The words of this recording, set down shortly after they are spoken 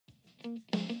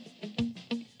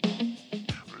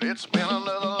It's been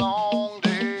another long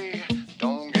day.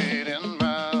 Don't get in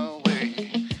my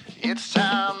way. It's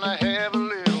time to have a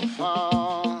little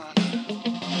fun.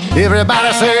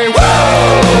 Everybody say,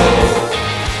 whoa!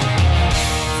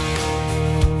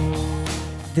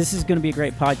 This is going to be a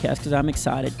great podcast because I'm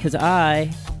excited because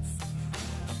I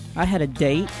had a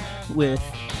date with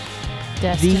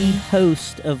Destiny. the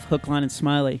host of Hook, Line, and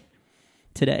Smiley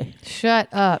today. Shut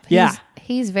up. Yeah.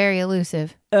 He's very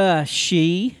elusive.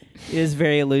 She is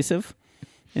very elusive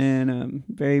and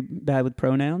very bad with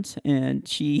pronouns. And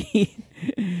she,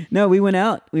 no, we went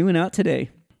out. We went out today.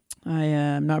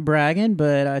 I'm not bragging,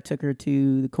 but I took her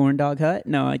to the Corn Dog Hut.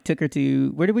 No, I took her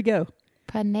to, where did we go?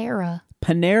 Panera.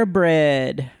 Panera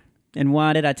Bread. And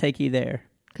why did I take you there?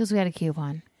 Because we had a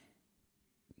coupon.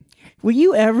 Will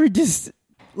you ever just...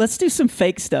 Let's do some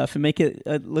fake stuff and make it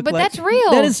look But like... that's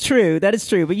real. That is true. That is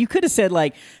true. But you could have said,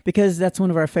 like, because that's one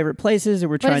of our favorite places and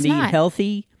we're trying to eat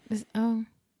healthy. Oh.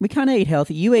 We kind of ate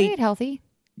healthy. You We ate... ate healthy.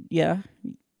 Yeah.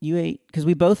 You ate... Because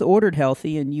we both ordered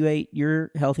healthy and you ate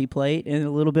your healthy plate and a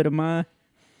little bit of my...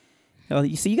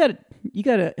 healthy. So you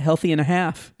got a healthy and a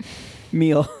half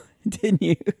meal, didn't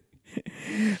you?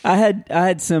 I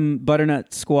had some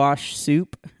butternut squash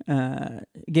soup.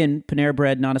 Again, Panera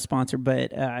Bread, not a sponsor,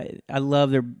 but I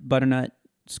love their butternut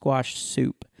squash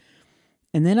soup.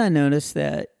 And then I noticed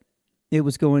that it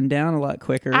was going down a lot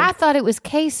quicker. I thought it was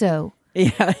queso.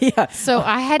 Yeah. So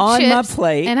I had on chips, my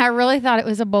plate, and I really thought it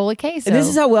was a bowl of queso. And this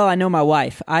is how well I know my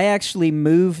wife. I actually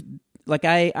moved, like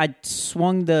I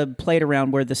swung the plate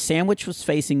around where the sandwich was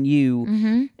facing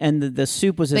you, and the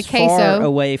soup was as far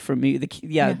away from you.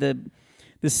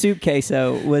 The soup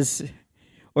queso was,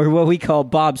 or what we call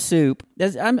Bob soup.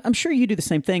 I'm sure you do the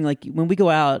same thing. Like when we go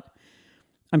out,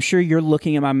 I'm sure you're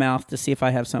looking at my mouth to see if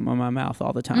I have something on my mouth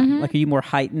all the time. Like, are you more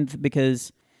heightened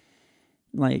because,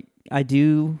 like, I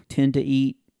do tend to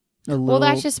eat a little. Well,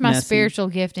 that's just my messy. Spiritual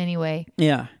gift anyway.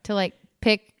 Yeah, to like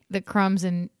pick the crumbs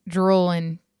and drool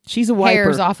and she's a wiper.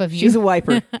 hairs off of you. She's a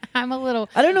wiper. I'm a little.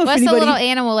 I don't know if what's anybody, a little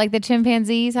animal like the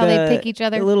chimpanzees, how they pick each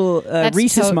other. A little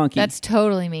rhesus monkey. That's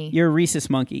totally me. You're a rhesus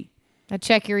monkey. I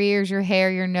check your ears, your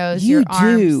hair, your nose, You your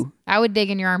arms. do. I would dig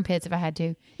in your armpits if I had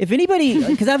to. If anybody,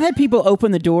 because I've had people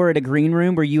open the door at a green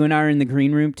room where you and I are in the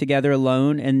green room together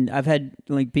alone, and I've had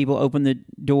like people open the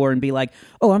door and be like,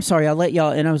 "Oh, I'm sorry, I'll let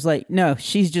y'all." And I was like, "No,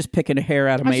 she's just picking a hair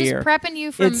out of my ear." I was just prepping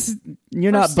you from.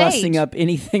 You're not busting up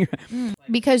anything.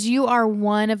 Because you are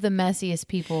one of the messiest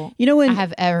people I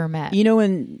have ever met. You know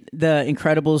when The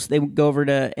Incredibles, they go over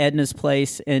to Edna's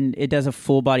place and it does a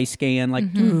full body scan, like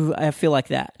ooh, I feel like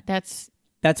that. That's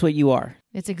what you are.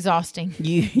 It's exhausting.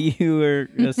 You are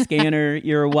a scanner.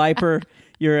 You're a wiper.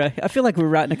 I feel like we're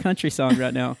writing a country song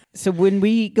right now. So when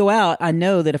we go out, I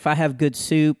know that if I have good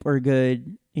soup or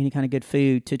any kind of good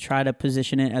food, to try to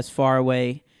position it as far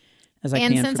away as I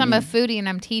can. And since I'm a foodie and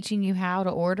I'm teaching you how to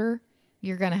order,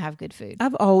 you're going to have good food.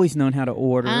 I've always known how to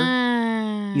order.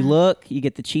 You look, you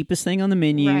get the cheapest thing on the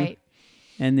menu, right,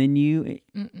 and then you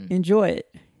enjoy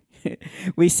it.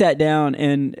 We sat down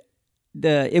and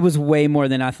it was way more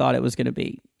than I thought it was going to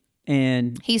be.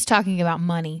 And he's talking about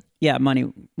money. Yeah,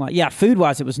 money. Well, yeah,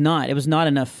 food-wise, it was not. It was not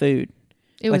enough food.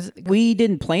 We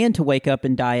didn't plan to wake up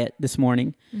and diet this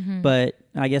morning, but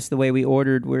I guess the way we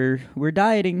ordered, we're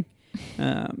dieting.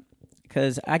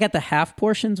 Because I got the half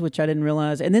portions, which I didn't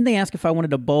realize. And then they asked if I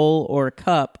wanted a bowl or a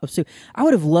cup of soup. I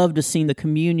would have loved to seen the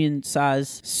communion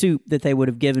size soup that they would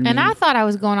have given me. And I thought I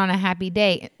was going on a happy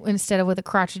date instead of with a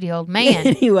crotchety old man.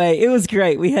 Anyway, it was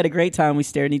great. We had a great time. We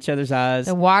stared in each other's eyes.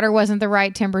 The water wasn't the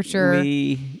right temperature.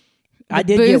 I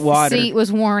did get water. The seat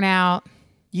was worn out.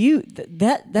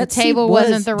 The table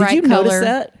wasn't the right color. Did you notice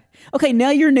that? Okay, now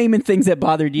you're naming things that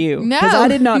bothered you. No, because I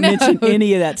did not mention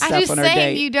any of that stuff on our date. I'm just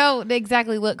saying you don't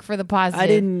exactly look for the positive. I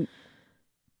didn't.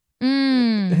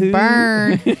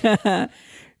 Burn.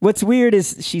 What's weird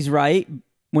is she's right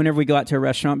whenever we go out to a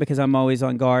restaurant because I'm always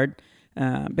on guard.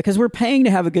 Because we're paying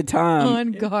to have a good time.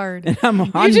 On guard. And I'm on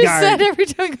guard. You just said every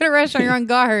time we go to a restaurant, you're on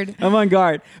guard. I'm on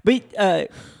guard.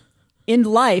 But in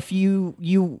life,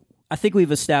 I think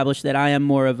we've established that I am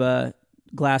more of a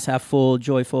glass half full,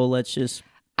 joyful, let's just...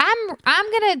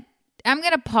 I'm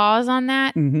gonna pause on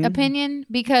that opinion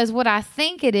because what I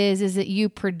think it is that you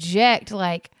project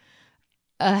like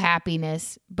a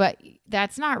happiness, but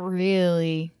that's not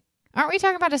really. Aren't we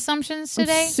talking about assumptions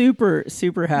today? I'm super,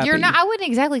 super happy. You're not. I wouldn't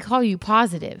exactly call you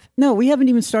positive. No, we haven't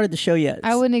even started the show yet.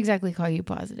 I wouldn't exactly call you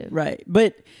positive. Right,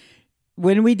 but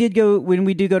when we do go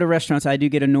to restaurants, I do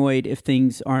get annoyed if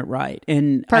things aren't right.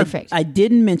 And perfect. I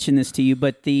didn't mention this to you,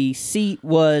 but the seat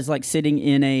was like sitting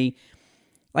in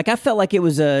Like, I felt like it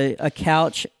was a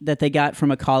couch that they got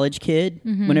from a college kid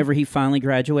whenever he finally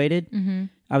graduated.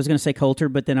 I was going to say Coulter,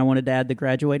 but then I wanted to add the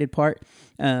graduated part.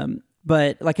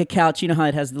 But like a couch, you know how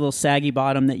it has the little saggy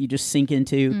bottom that you just sink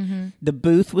into? The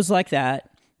booth was like that.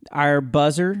 Our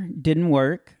buzzer didn't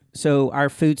work, so our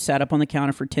food sat up on the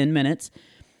counter for 10 minutes.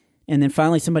 And then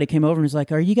finally somebody came over and was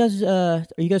like, are you guys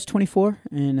 24?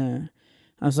 And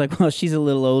I was like, well, she's a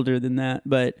little older than that,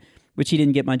 which he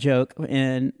didn't get my joke.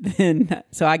 And then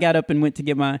so I got up and went to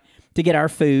get our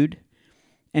food.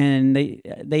 And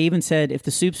they even said, if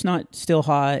the soup's not still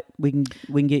hot, we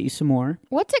can get you some more.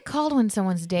 What's it called when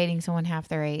someone's dating someone half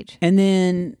their age? And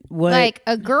then what? Like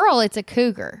a girl, it's a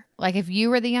cougar. Like if you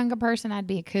were the younger person, I'd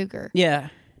be a cougar. Yeah.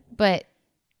 But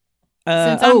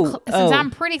since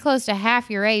I'm pretty close to half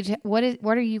your age, what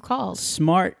are you called?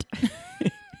 Smart.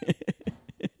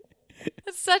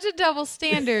 That's such a double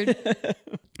standard.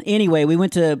 Anyway, we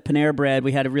went to Panera Bread.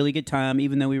 We had a really good time,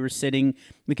 even though we were sitting.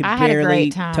 We could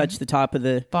barely touch the top of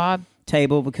the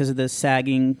table because of the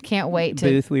sagging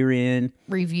booth we were in.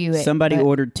 Review it. Somebody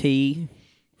ordered tea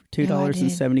for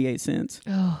 $2.78.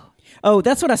 Oh,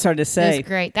 that's what I started to say. That's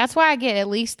great. That's why I get at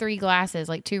least 3 glasses,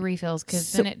 like 2 refills,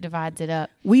 because then it divides it up.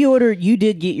 You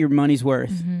did get your money's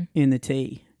worth in the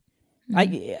tea.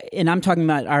 And I'm talking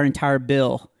about our entire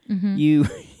bill. You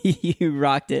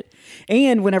rocked it.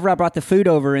 And whenever I brought the food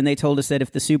over and they told us that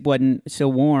if the soup wasn't so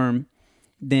warm,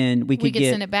 then we could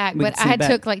send it back. But I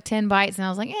took like 10 bites and I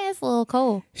was like, it's a little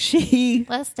cold.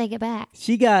 Let's take it back.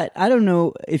 She got, I don't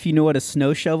know if you know what a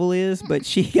snow shovel is, but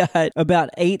she got about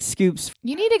 8 scoops.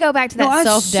 You need to go back to that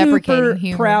self-deprecating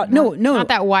humor. Proud. Not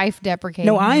that wife-deprecating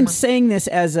No, humor. I'm saying this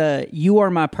as you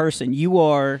are my person.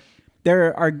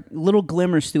 There are little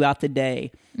glimmers throughout the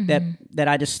day that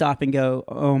I just stop and go,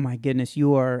 oh my goodness,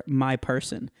 you are my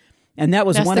person. And that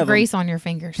was one of them. That's the grease on your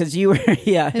fingers. Because you were,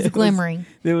 it's glimmering.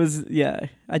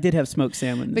 I did have smoked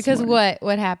salmon this morning. Because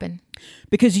what happened?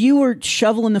 Because you were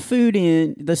shoveling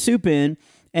the soup in,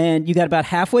 and you got about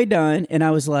halfway done, and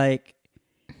I was like,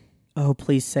 oh,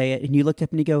 please say it. And you looked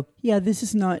up and you go, yeah, this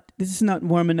is not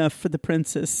warm enough for the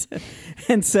princess.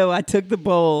 And so I took the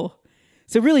bowl.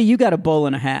 So really, you got a bowl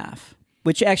and a half,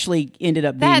 which actually ended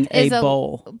up being a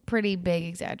bowl. Pretty big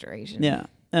exaggeration. Yeah.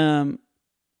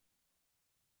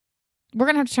 We're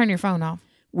going to have to turn your phone off.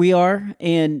 We are.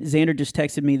 And Xander just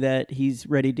texted me that he's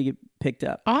ready to get picked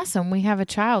up. Awesome. We have a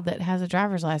child that has a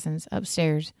driver's license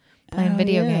upstairs playing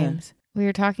video games. We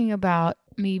were talking about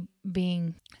me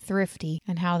being thrifty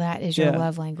and how that is your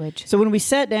love language. So when we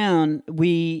sat down,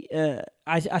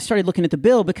 I started looking at the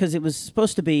bill because it was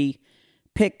supposed to be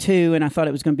pick 2, and I thought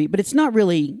it was going to be, but it's not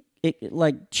really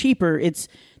like cheaper.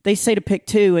 They say to pick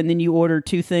 2, and then you order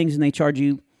 2 things, and they charge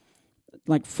you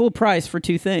like full price for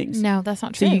 2 things. No, that's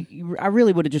not true. So I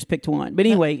really would have just picked 1. But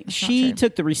anyway, she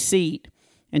took the receipt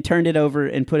and turned it over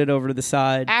and put it over to the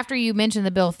side. After you mentioned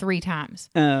the bill 3 times.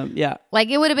 Yeah. Like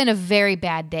it would have been a very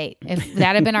bad date. If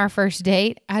that had been our first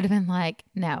date, I'd have been like,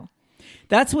 no.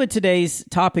 That's what today's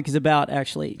topic is about,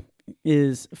 actually,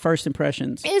 is first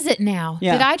impressions. Is it now?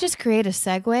 Yeah. Did I just create a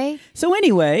segue? So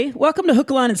anyway, welcome to Hook,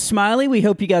 Line, and Smiley. We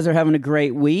hope you guys are having a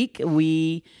great week.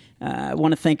 We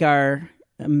want to thank our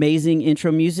amazing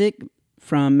intro music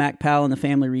from Mac Powell and the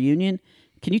Family Reunion.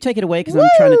 Can you take it away? Because I'm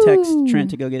trying to text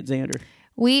Trent to go get Xander.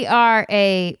 We are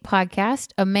a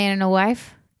podcast, a man and a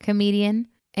wife, comedian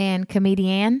and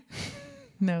comedian.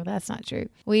 No, that's not true.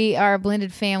 We are a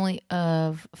blended family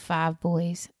of 5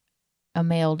 boys, a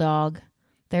male dog.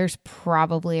 There's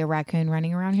probably a raccoon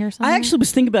running around here somewhere. I actually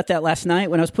was thinking about that last night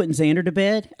when I was putting Xander to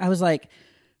bed. I was like,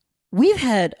 we've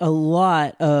had a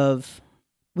lot of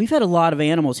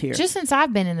animals here. Just since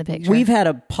I've been in the picture. We've had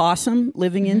a possum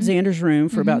living in Xander's room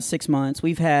for about 6 months.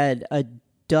 We've had a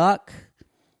duck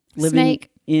living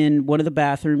in one of the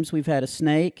bathrooms. We've had a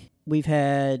snake. We've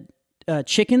had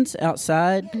chickens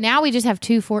outside. Now we just have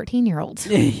 2 14-year-olds.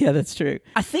 Yeah, that's true.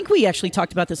 I think we actually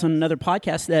talked about this on another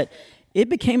podcast that it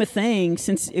became a thing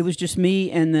since it was just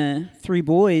me and the 3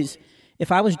 boys.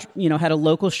 If I was, had a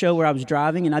local show where I was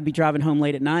driving and I'd be driving home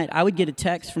late at night, I would get a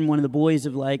text from one of the boys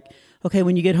of like, okay,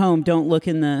 when you get home, don't look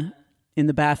in the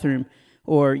bathroom.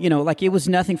 Or, like it was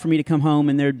nothing for me to come home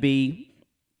and there'd be,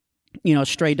 a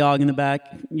stray dog in the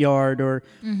backyard. Or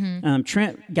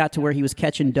Trent got to where he was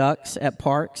catching ducks at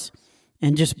parks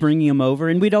and just bringing them over.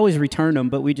 And we'd always return them,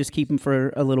 but we'd just keep them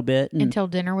for a little bit. Until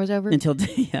dinner was over?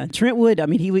 Trent would. I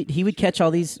mean, he would catch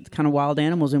all these kind of wild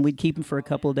animals and we'd keep them for a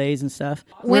couple of days and stuff.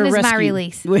 When is my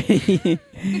release?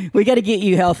 We got to get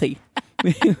you healthy.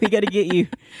 We got to get you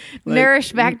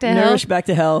nourished back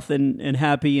to health and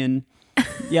happy and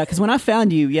Yeah, because when I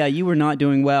found you, you were not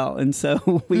doing well, and so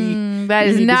that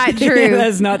is not true. That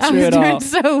is not true at all. I was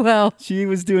doing so well. She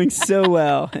was doing so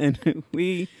well, and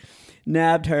we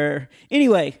nabbed her.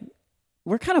 Anyway,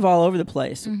 we're kind of all over the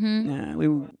place. We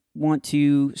want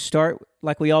to start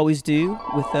like we always do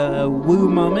with a woo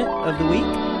moment of the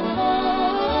week.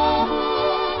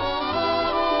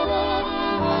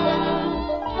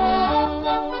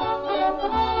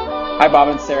 Hi, Bob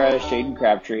and Sarah, Shaden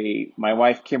Crabtree. My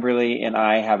wife, Kimberly, and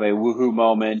I have a woohoo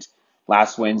moment.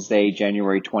 Last Wednesday,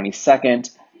 January 22nd,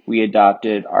 we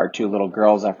adopted our 2 little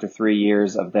girls after 3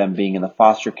 years of them being in the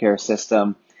foster care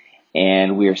system.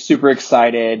 And we are super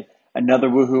excited. Another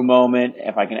woohoo moment,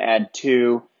 if I can add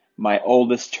 2, my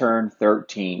oldest turned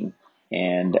 13.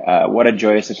 And what a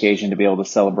joyous occasion to be able to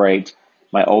celebrate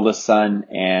my oldest son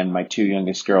and my 2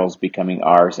 youngest girls becoming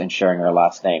ours and sharing our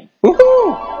last name.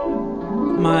 Woohoo!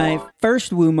 My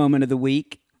first woo moment of the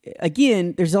week,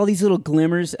 again, there's all these little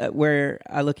glimmers where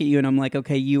I look at you and I'm like,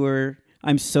 okay,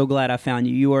 I'm so glad I found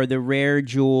you. You are the rare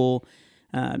jewel.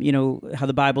 You know how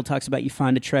the Bible talks about you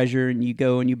find a treasure and you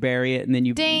go and you bury it and then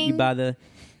you buy the...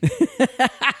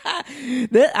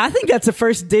 I think that's the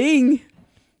first ding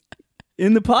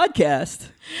in the podcast.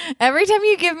 Every time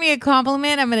you give me a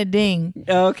compliment, I'm going to ding.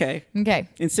 Oh, okay. Okay.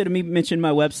 Instead of me mentioning my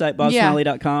website,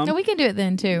 bobsmiley.com. No, we can do it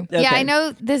then too. Okay. Yeah, I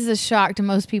know this is a shock to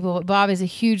most people, but Bob is a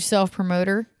huge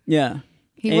self-promoter. Yeah.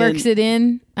 He works it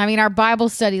in. I mean, our Bible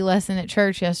study lesson at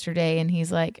church yesterday, and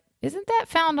he's like, isn't that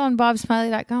found on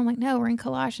bobsmiley.com? I'm like, no, we're in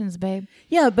Colossians, babe.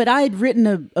 Yeah, but I had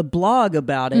written a blog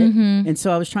about it, and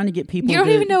so I was trying to get people You don't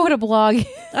even know what a blog is.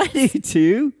 I do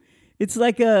too. It's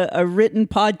like a written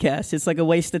podcast. It's like a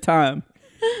waste of time,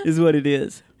 is what it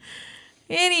is.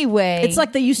 Anyway. It's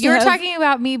like they used to You're talking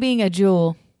about me being a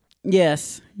jewel.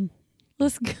 Yes.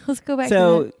 Let's go back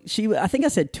to that. So I think I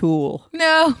said tool.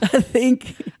 No. I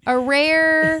think. A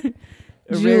rare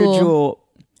rare jewel.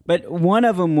 But one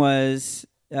of them was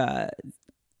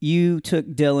you took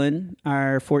Dylan,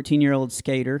 our 14-year-old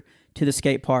skater, to the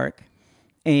skate park.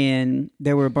 And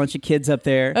there were a bunch of kids up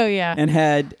there. Oh, yeah. And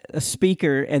had a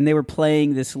speaker, and they were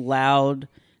playing this loud,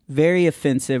 very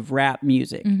offensive rap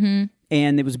music. Mm-hmm.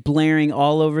 And it was blaring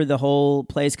all over the whole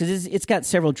place because it's got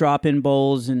several drop-in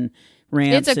bowls and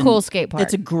ramps. It's a cool skate park.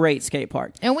 It's a great skate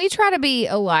park. And we try to be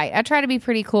a light. I try to be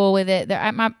pretty cool with it.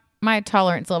 My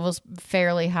tolerance level is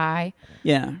fairly high.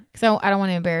 Yeah. So I don't want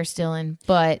to embarrass Dylan,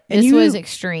 but this was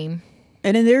extreme.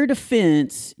 And in their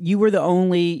defense, you were the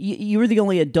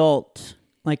only adult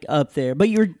like up there, but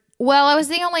well, I was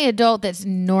the only adult that's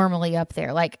normally up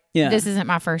there. Like, This isn't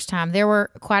my first time. There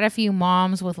were quite a few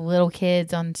moms with little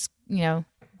kids on,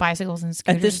 bicycles and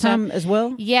scooters. At this time as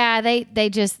well? Yeah, they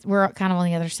just were kind of on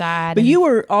the other side. But you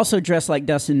were also dressed like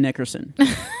Dustin Nickerson.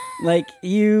 Like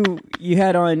you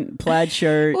had on plaid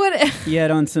shirt. What? You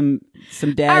had on some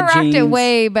dad jeans. I rocked it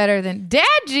way better than dad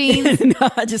jeans. No,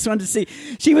 I just wanted to see.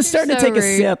 She was starting to take a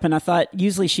sip, and I thought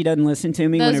usually she doesn't listen to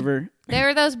me whenever. There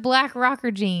were those black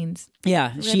rocker jeans.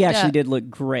 Yeah, she actually did look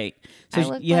great. So I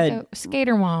looked like a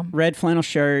skater mom. Red flannel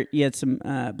shirt. You had some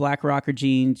black rocker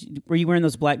jeans. Were you wearing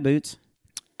those black boots?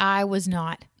 I was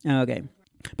not. Okay.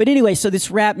 But anyway, so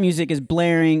this rap music is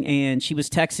blaring, and she was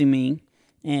texting me,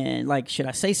 and like, should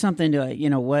I say something to,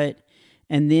 what?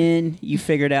 And then you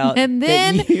figured out and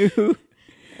then that you...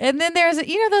 And then there's,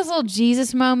 those little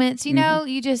Jesus moments, you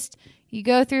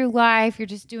go through life, you're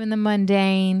just doing the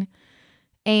mundane,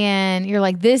 and you're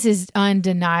like, this is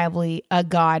undeniably a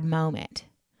God moment.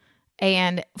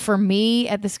 And for me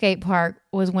at the skate park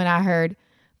was when I heard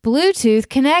Bluetooth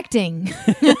connecting.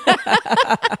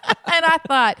 And I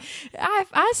thought,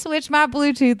 I switched my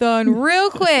Bluetooth on real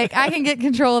quick. I can get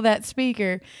control of that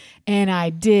speaker. And I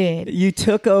did. You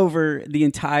took over the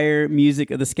entire music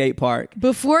of the skate park.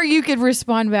 Before you could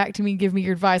respond back to me and give me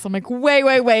your advice, I'm like,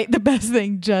 wait. The best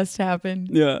thing just happened.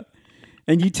 Yeah.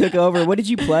 And you took over. What did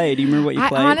you play? Do you remember what you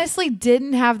played? I honestly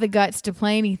didn't have the guts to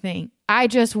play anything. I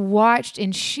just watched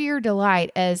in sheer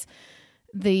delight as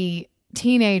the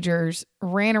teenagers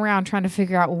ran around trying to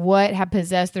figure out what had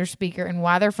possessed their speaker and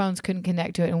why their phones couldn't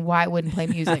connect to it and why it wouldn't play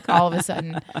music all of a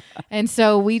sudden. And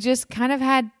so we just kind of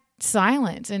had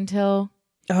silence until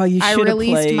I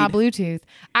released my Bluetooth.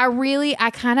 I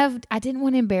didn't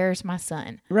want to embarrass my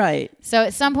son. Right. So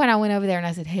at some point I went over there and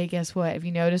I said, hey, guess what? Have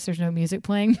you noticed there's no music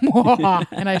playing?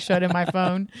 And I showed him my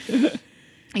phone.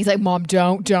 He's like, Mom,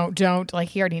 don't. Like,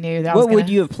 he already knew that. What would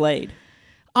you have played?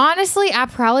 Honestly, I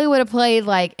probably would have played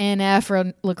like NF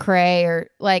or Lecrae or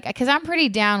like, because I'm pretty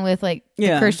down with like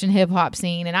the Christian hip hop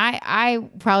scene, and I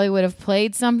probably would have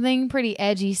played something pretty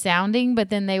edgy sounding, but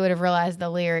then they would have realized the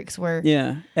lyrics were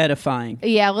edifying,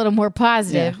 a little more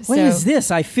positive. What is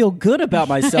this? I feel good about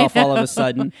myself all of a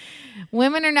sudden.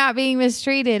 Women are not being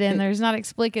mistreated, and there's not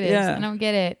explicatives. I don't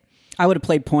get it. I would have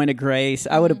played Point of Grace.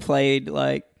 I would have played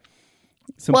like.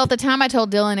 Well, at the time I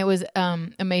told Dylan it was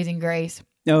Amazing Grace.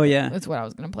 Oh, yeah. That's what I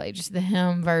was going to play. Just the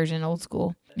hymn version, old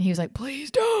school. And he was like,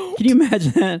 please don't. Can you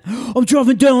imagine that? I'm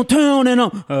driving downtown and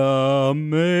I'm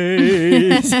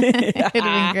amazed. It would have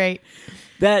been great.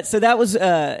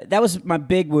 That was my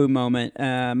big woo moment.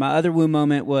 My other woo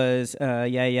moment was,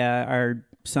 our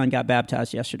son got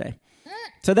baptized yesterday.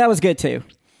 So that was good, too.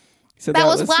 So that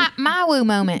was my woo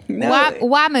moment.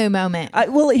 Why moo moment?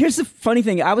 Well, here's the funny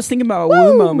thing. I was thinking about a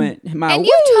woo moment. And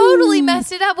you totally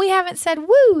messed it up. We haven't said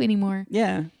woo anymore.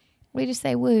 Yeah. We just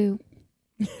say woo.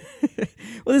 Well,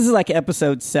 this is like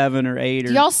episode 7 or 8.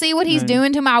 Do y'all see what he's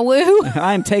doing to my woo?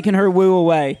 I am taking her woo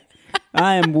away.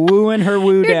 I am wooing her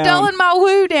woo down. You're dulling my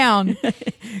woo down.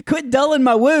 Quit dulling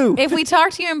my woo. If we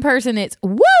talk to you in person, it's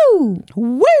woo.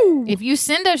 Woo. If you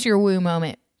send us your woo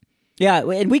moment. Yeah,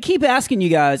 and we keep asking you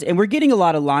guys, and we're getting a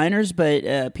lot of liners,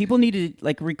 but people need to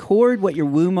like record what your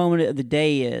woo moment of the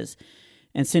day is,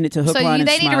 and send it to Hook, Line, and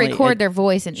they need to record their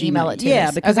voice and email it to us.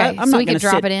 Yeah, because I'm not we can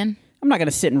drop it in. I'm not going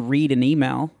to sit and read an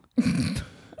email.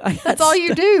 That's all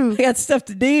you do. I got stuff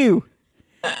to do.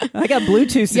 I got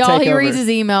Bluetooth to take over. He reads his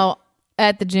email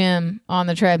at the gym on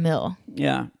the treadmill.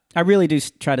 Yeah, I really do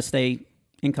try to stay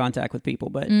in contact with people,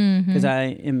 but because I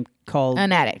am called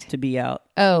an addict to be out.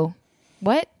 Oh,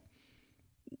 what?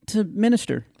 To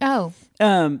minister. Oh.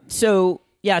 So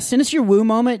yeah, send us your woo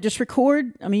moment. Just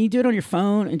record. I mean, you do it on your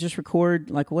phone and just record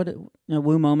like what a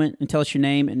woo moment and tell us your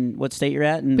name and what state you're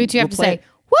at. And but you have to say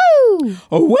woo.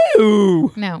 Oh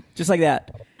woo. No. Just like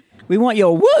that. We want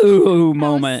your woo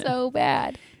moment. So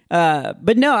bad.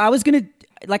 But no, I was gonna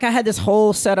I had this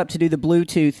whole setup to do the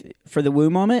Bluetooth for the woo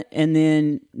moment, and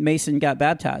then Mason got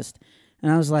baptized,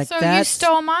 and I was like, so that's you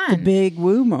stole mine. The big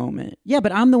woo moment. Yeah,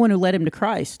 but I'm the one who led him to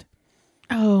Christ.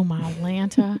 Oh, my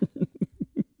Atlanta.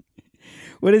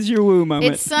 What is your woo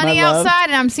moment? It's sunny outside,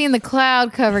 and I'm seeing the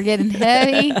cloud cover getting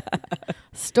heavy.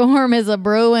 Storm is a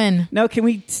brewing. No, can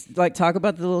we talk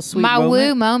about the little sweet moment? My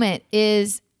woo moment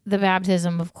is the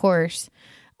baptism, of course.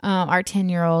 Our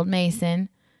 10-year-old Mason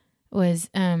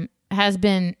has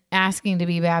been asking to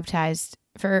be baptized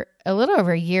for a little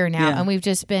over a year now, and we've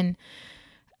just been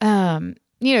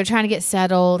trying to get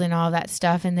settled and all that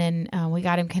stuff. And then we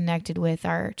got him connected with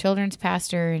our children's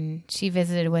pastor, and she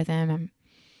visited with him, and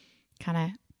kind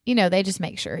of, they just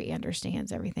make sure he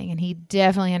understands everything. And he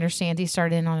definitely understands. He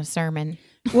started in on a sermon.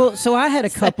 Well, so I had a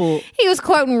couple. He was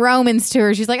quoting Romans to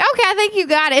her. She's like, okay, I think you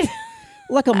got it.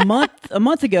 Like a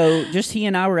month ago, just he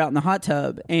and I were out in the hot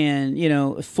tub, and,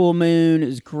 full moon. It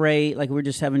was great. Like we're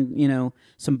just having,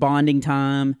 some bonding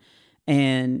time.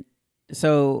 And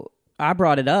so I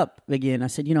brought it up again. I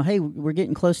said, hey, we're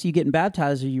getting close to you getting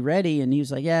baptized. Are you ready? And he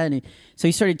was like, yeah. And so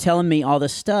he started telling me all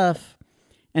this stuff.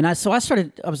 And I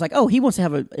was like, oh, he wants to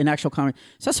have an actual conversation.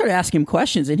 So I started asking him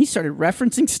questions, and he started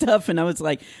referencing stuff. And I was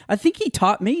like, I think he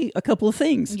taught me a couple of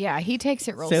things. Yeah, he takes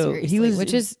it real seriously,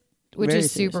 which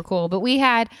is super cool. But we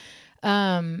had,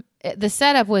 the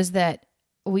setup was that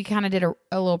we kind of did a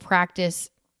little practice,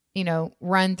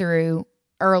 run through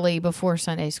early before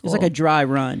Sunday school. It was like a dry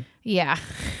run. Yeah.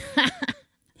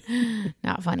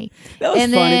 Not funny. That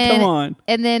was funny. Come on.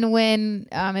 And then when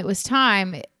it was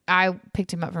time, I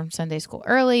picked him up from Sunday school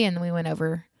early, and we went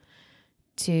over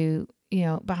to,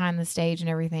 behind the stage and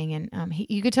everything. And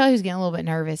you could tell he was getting a little bit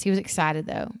nervous. He was excited,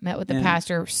 though. Met with the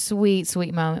pastor. Sweet,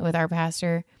 sweet moment with our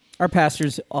pastor. Our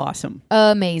pastor's awesome.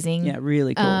 Amazing. Yeah,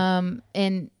 really cool.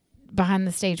 And behind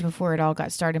the stage before it all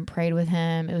got started, prayed with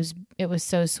him. It was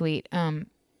so sweet.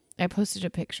 I posted a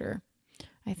picture,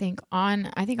 I think on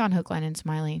Hook, Line, and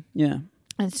Smiley. Yeah.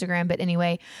 Instagram. But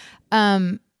anyway,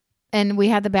 and we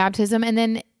had the baptism,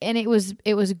 and it was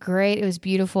great. It was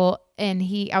beautiful. And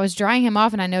I was drying him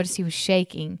off, and I noticed he was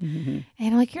shaking. Mm-hmm.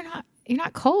 And I'm like, you're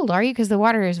not cold, are you? Because the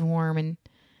water is warm. And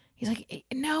he's like,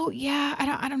 no, yeah,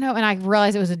 I don't know. And I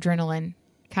realized it was adrenaline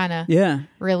kind of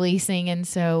releasing. And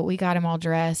so we got him all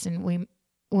dressed, and we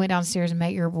went downstairs and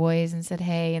met your boys and said,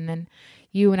 hey. And then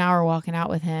you and I were walking out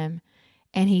with him,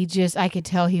 and I could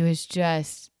tell he was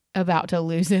just about to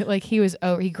lose it. Like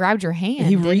he grabbed your hand.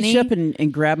 He reached up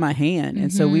and grabbed my hand. Mm-hmm.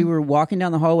 And so we were walking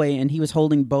down the hallway, and he was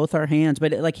holding both our hands,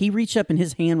 but he reached up and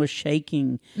his hand was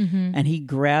shaking, mm-hmm. and he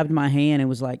grabbed my hand and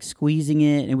was like squeezing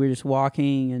it, and we were just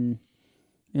walking, and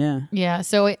Yeah. Yeah.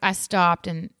 So I stopped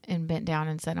and bent down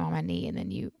and sat on my knee, and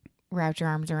then you wrapped your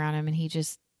arms around him, and he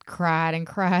just cried and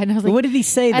cried. And I was like, what did he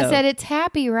say, though? I said, it's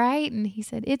happy, right? And he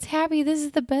said, it's happy. This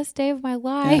is the best day of my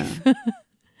life. Yeah.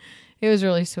 It was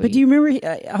really sweet. But do you remember,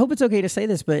 I hope it's okay to say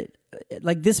this, but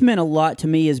like this meant a lot to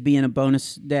me as being a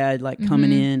bonus dad, like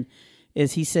coming in,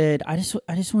 is he said, I just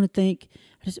want to thank,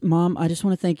 Mom, I just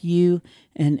want to thank you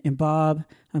and Bob,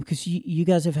 because you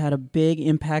guys have had a big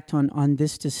impact on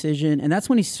this decision. And that's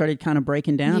when he started kind of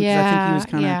breaking down. Yeah. I think he was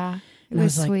kind of, yeah. It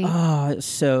was sweet. Like, oh,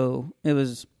 so it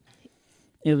was,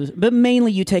 but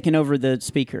mainly you taking over the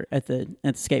speaker at the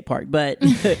skate park. But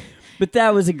but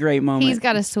that was a great moment. He's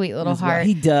got a sweet little heart.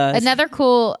 He does. Another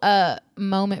cool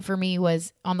moment for me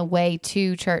was on the way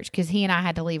to church, because he and I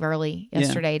had to leave early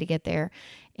yesterday to get there.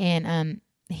 And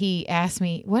he asked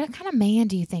me, what kind of man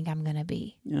do you think I'm going to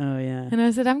be? Oh, yeah. And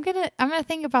I said, I'm gonna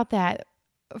think about that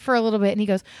for a little bit. And he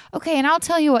goes, okay, and I'll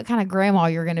tell you what kind of grandma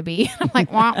you're going to be. I'm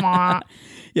like, wah, wah.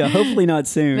 Yeah, hopefully not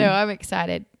soon. No, I'm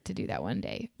excited to do that one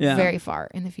day. Yeah. Very far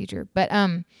in the future. But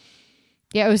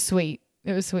yeah, it was sweet.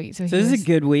 It was sweet. So this is a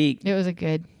good week. It was a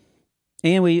good.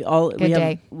 And we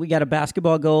day. got a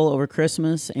basketball goal over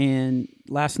Christmas, and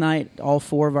last night all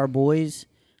four of our boys,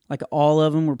 like all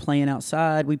of them, were playing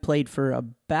outside. We played for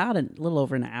about a little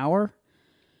over an hour.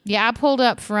 Yeah, I pulled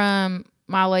up from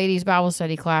my ladies' Bible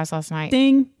study class last night.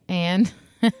 Ding. And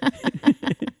if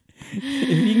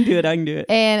you can do it, I can do it.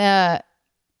 And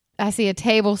I see a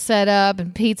table set up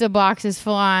and pizza boxes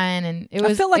flying, and it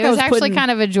was actually kind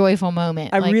of a joyful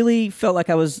moment. I really felt like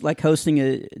I was like hosting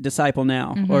a Disciple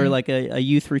Now or like a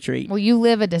youth retreat. Well, you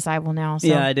live a Disciple Now. So.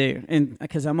 Yeah, I do. And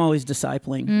because I'm always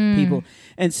discipling people.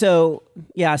 And so,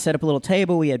 yeah, I set up a little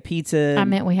table. We had pizza. I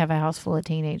meant we have a house full of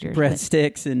teenagers.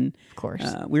 Breadsticks. And of course.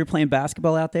 We were playing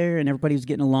basketball out there, and everybody was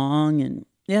getting along. And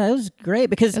yeah, it was great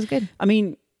because, it was good. I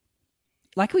mean,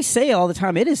 like we say all the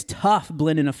time, it is tough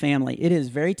blending a family. It is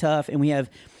very tough, and we have...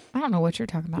 I don't know what you're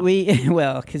talking about.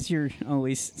 Well, because you're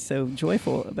always so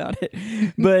joyful about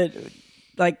it. But,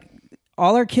 like,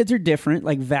 all our kids are different,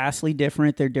 like vastly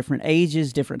different. They're different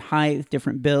ages, different height,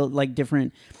 different build, like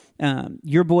different...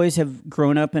 your boys have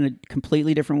grown up in a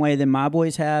completely different way than my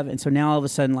boys have, and so now all of a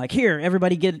sudden, like, here,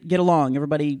 everybody get along,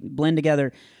 everybody blend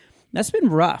together. That's been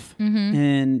rough,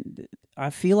 and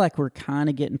I feel like we're kind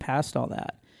of getting past all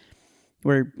that.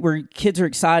 Where kids are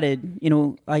excited. You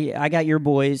know, I got your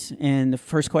boys, and the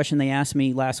first question they asked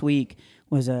me last week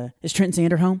was, is Trent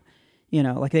Zander home? You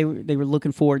know, like they were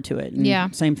looking forward to it. And yeah.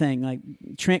 Same thing. Like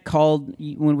Trent called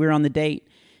when we were on the date.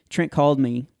 Trent called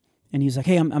me, and he was like,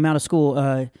 hey, I'm out of school.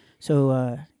 So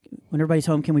when everybody's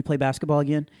home, can we play basketball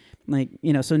again? Like,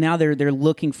 you know, so now they're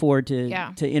looking forward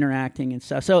to interacting and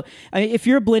stuff. So I mean, if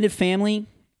you're a blended family,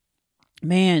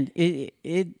 man,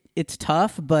 it's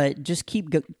tough, but just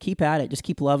keep at it. Just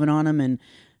keep loving on them, and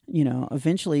you know,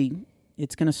 eventually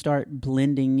it's going to start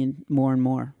blending in more and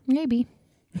more. Maybe.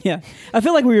 Yeah, I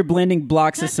feel like we were blending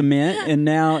blocks of cement, and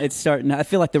now it's starting. I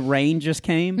feel like the rain just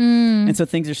came, and so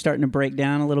things are starting to break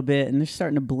down a little bit, and they're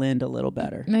starting to blend a little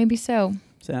better. Maybe so.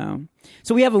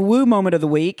 So we have a woo moment of the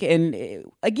week, and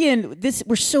again,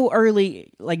 we're so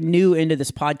early, like new into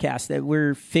this podcast that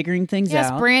we're figuring things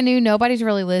out. It's brand new. Nobody's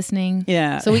really listening.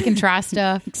 Yeah, so we can try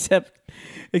stuff.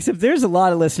 Except there's a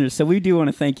lot of listeners, so we do want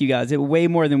to thank you guys. It way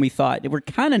more than we thought. We're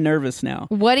kind of nervous now.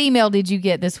 What email did you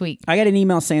get this week? I got an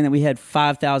email saying that we had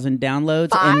 5,000 downloads,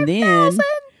 5,000?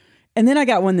 And then I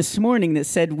got one this morning that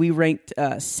said we ranked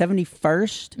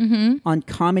 71st on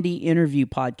Comedy Interview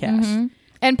Podcast.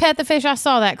 And Pet the Fish, I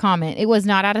saw that comment. It was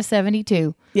not out of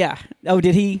 72. Yeah. Oh,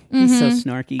 did he? He's so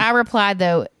snarky. I replied,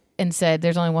 though, and said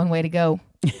there's only one way to go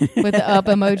with the up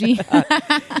emoji.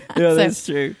 Yeah, that's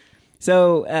true.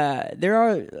 So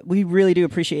we really do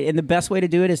appreciate it. And the best way to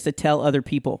do it is to tell other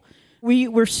people.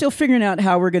 We're still figuring out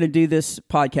how we're going to do this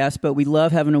podcast, but we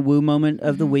love having a woo moment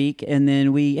of the week. And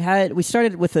then we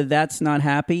started with a That's Not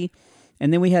Happy.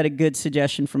 And then we had a good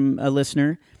suggestion from a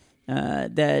listener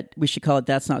that we should call it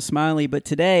That's Not Smiley. But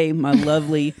today, my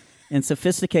lovely and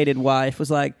sophisticated wife was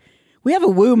like, we have a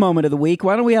woo moment of the week.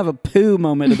 Why don't we have a poo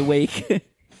moment of the week?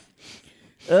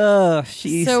 So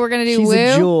we're going to do woo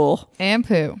a jewel. And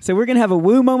poo. So we're going to have a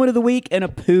woo moment of the week and a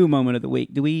poo moment of the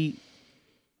week. Do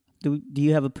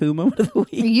you have a poo moment of the week?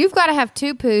 You've got to have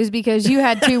two poos because you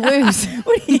had two woos.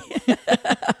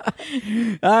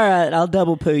 All right, I'll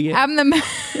double poo you. I'm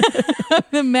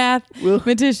the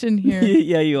mathematician here.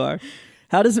 Yeah, you are.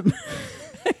 How does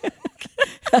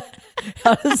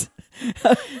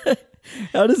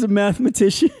a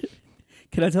mathematician...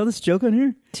 Can I tell this joke on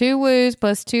here? 2 woos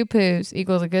plus 2 poos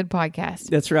equals a good podcast.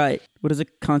 That's right. What does a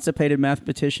constipated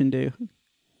mathematician do?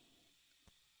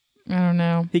 I don't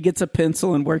know. He gets a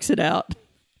pencil and works it out.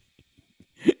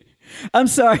 I'm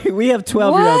sorry. We have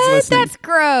 12-year-olds listening. That's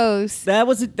gross. That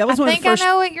was one of the first. I think I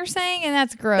know what you're saying, and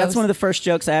that's gross. That's one of the first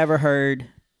jokes I ever heard.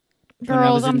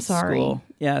 Girls, I'm sorry. School.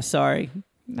 Yeah, sorry.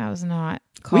 That was not.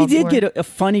 We did get a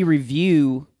funny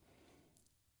review.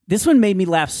 This one made me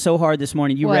laugh so hard this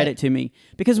morning. You read it to me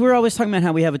because we're always talking about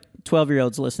how we have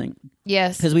 12-year-olds listening.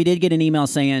 Yes. Because we did get an email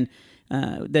saying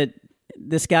that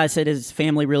this guy said his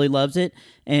family really loves it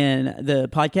and the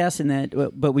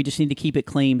podcast, but we just need to keep it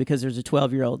clean because there's a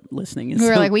 12-year-old listening. And we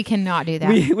were like, we cannot do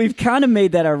that. We've kind of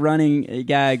made that our running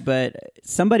gag, but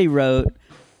somebody wrote,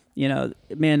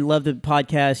 man, love the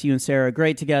podcast. You and Sarah are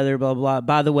great together, blah, blah, blah.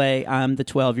 By the way, I'm the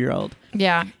 12-year-old.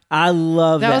 Yeah. I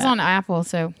love that. That was on Apple,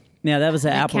 so. Yeah, that was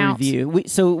an Apple review.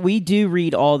 We do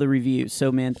read all the reviews.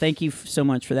 So, man, thank you so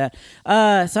much for that.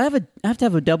 So I have to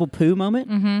have a double poo moment.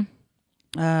 Mm-hmm.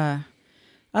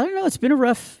 I don't know. It's been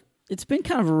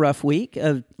kind of a rough week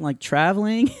of like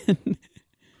traveling.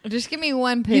 Just give me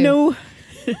one poo. You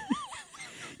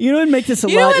know what makes this a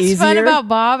lot easier? You know what's fun about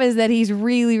Bob is that he's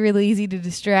really, really easy to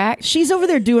distract. She's over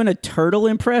there doing a turtle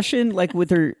impression, like with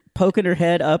her poking her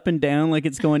head up and down like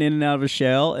it's going in and out of a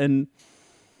shell, and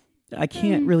I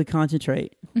can't really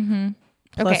concentrate. Mm-hmm.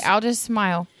 Okay, I'll just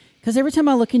smile. Because every time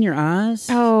I look in your eyes,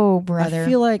 oh, brother, I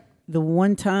feel like the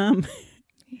one time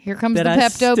here comes the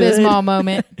Pepto-Bismol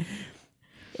moment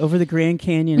over the Grand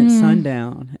Canyon at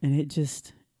sundown, and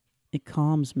it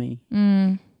calms me.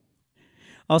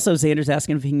 Also, Xander's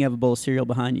asking if he can have a bowl of cereal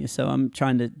behind you, so I'm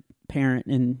trying to parent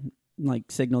and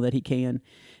like signal that he can,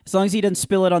 as long as he doesn't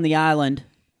spill it on the island.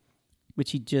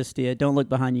 Which he just did. Don't look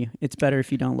behind you. It's better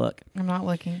if you don't look. I'm not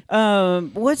looking.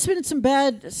 What's been some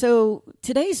bad... So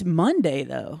today's Monday,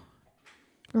 though.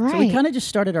 Right. So we kind of just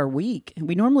started our week.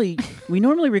 We normally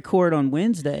record on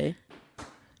Wednesday.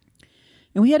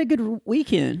 And we had a good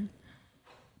weekend.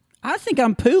 I think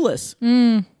I'm poo-less.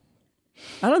 I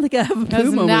don't think I have a poo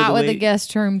moment. That's not what the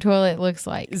guest room toilet looks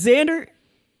like. Xander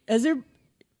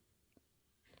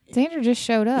just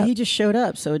showed up. He just showed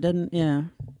up, so it doesn't... Yeah.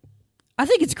 I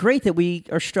think it's great that we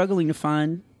are struggling to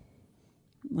find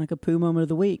like a poo moment of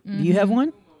the week. Do you have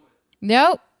one?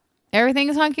 Nope.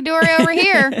 Everything's hunky-dory over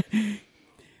here.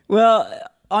 Well,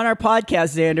 on our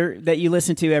podcast, Xander, that you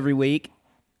listen to every week,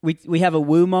 we have a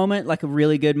woo moment, like a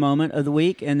really good moment of the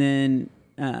week, and then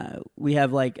we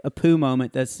have like a poo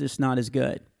moment that's just not as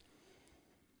good.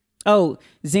 Oh,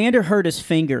 Xander hurt his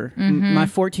finger. My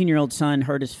 14-year-old son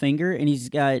hurt his finger, and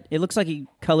it looks like he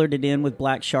colored it in with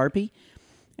black Sharpie.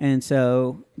 And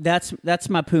so that's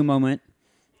my poo moment,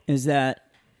 is that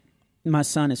my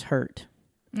son is hurt.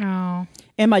 Oh.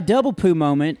 And my double poo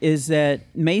moment is that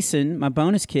Mason, my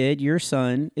bonus kid, your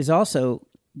son, is also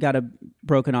got a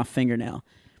broken off fingernail.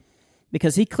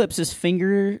 Because he clips his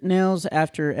fingernails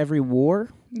after every war.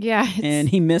 Yeah. And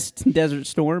he missed Desert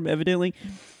Storm, evidently,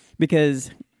 because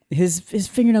his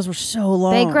fingernails were so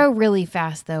long. They grow really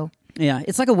fast, though. Yeah,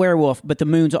 it's like a werewolf, but the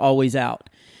moon's always out.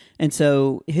 And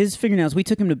so his fingernails, we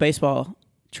took him to baseball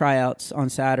tryouts on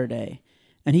Saturday,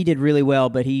 and he did really well,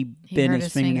 but he bent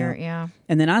his fingernail. Yeah.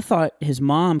 And then I thought his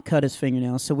mom cut his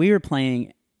fingernails, so we were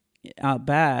playing out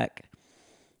back,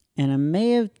 and I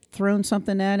may have thrown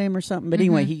something at him or something. But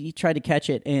anyway, he tried to catch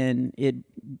it, and it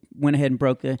went ahead and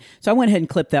broke the... So I went ahead and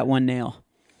clipped that one nail.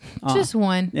 Just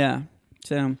one. Yeah.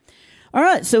 So, all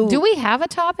right. So do we have a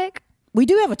topic? We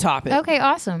do have a topic. Okay,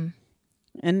 awesome.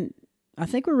 And I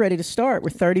think we're ready to start.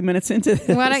 We're 30 minutes into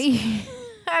this. Why don't you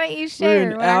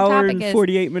share what our topic is? We're an hour and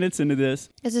 48 minutes into this.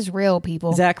 This is real,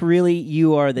 people. Zach, really,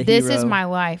 you are the hero. This is my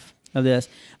life. Of this.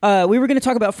 We were going to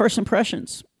talk about first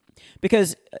impressions.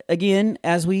 Because, again,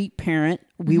 as we parent,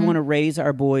 we want to raise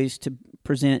our boys to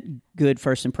present good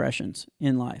first impressions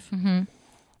in life.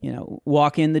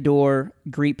 Walk in the door,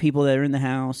 greet people that are in the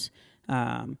house,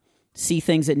 see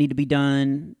things that need to be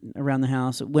done around the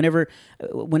house. Whenever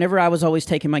I was always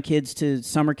taking my kids to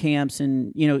summer camps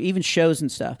and, even shows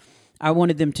and stuff, I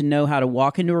wanted them to know how to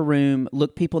walk into a room,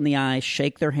 look people in the eye,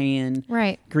 shake their hand,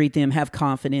 right, greet them, have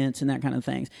confidence and that kind of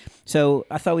things. So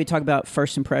I thought we'd talk about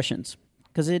first impressions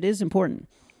because it is important.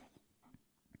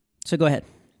 So go ahead.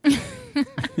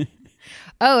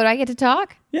 Oh, do I get to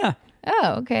talk? Yeah.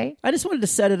 Oh, okay. I just wanted to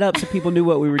set it up so people knew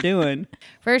what we were doing.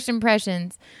 First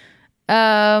impressions.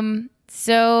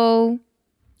 So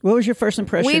what was your first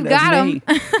impression? We've got them.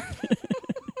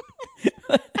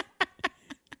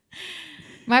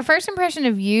 My first impression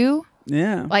of you.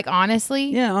 Yeah. Like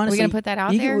honestly. Yeah, honestly. We're gonna put that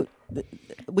out there.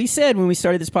 We said when we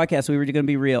started this podcast we were going to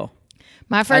be real.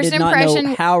 My first impression. I did not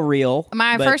know how real.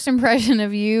 My first impression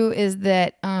of you is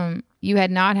that you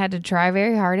had not had to try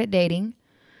very hard at dating.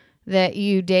 That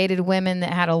you dated women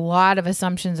that had a lot of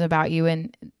assumptions about you,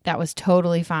 and that was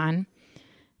totally fine.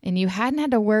 and you hadn't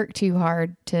had to work too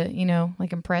hard to,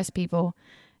 like impress people.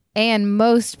 And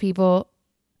most people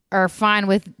are fine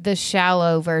with the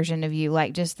shallow version of you,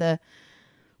 like just the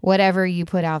whatever you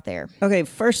put out there. Okay,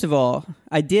 first of all,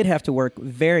 I did have to work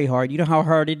very hard. You know how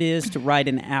hard it is to write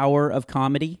an hour of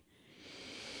comedy?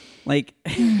 Like,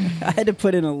 I had to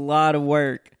put in a lot of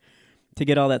work to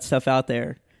get all that stuff out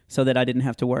there so that I didn't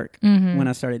have to work when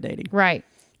I started dating. Right.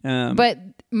 But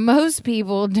most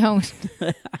people don't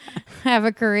have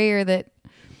a career that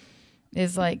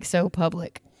is like so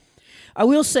public. I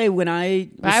will say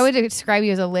I would describe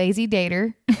you as a lazy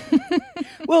dater.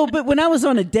 Well, but when I was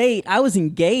on a date, I was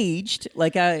engaged.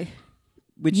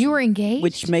 You were engaged?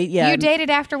 Which made, You dated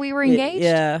after we were engaged?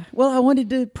 Yeah. Well, I wanted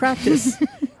to practice.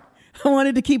 I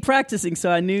wanted to keep practicing, so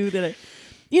I knew that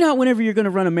whenever you're going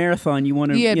to run a marathon, you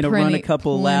want to run a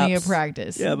couple laps. Plenty of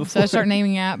practice. Yeah, before. So I start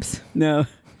naming apps. No.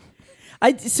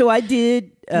 I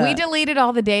did. We deleted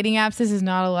all the dating apps. This is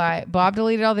not a lie. Bob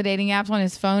deleted all the dating apps on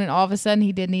his phone, and all of a sudden,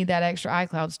 he did need that extra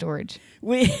iCloud storage.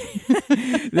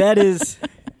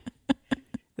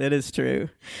 That is true.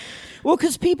 Well,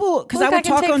 because I would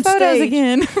talk on stage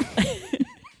again.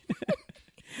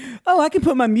 Oh, I can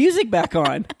put my music back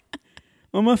on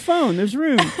my phone. There's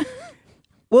room.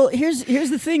 Well, here's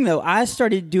the thing though. I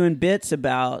started doing bits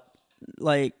about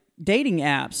like dating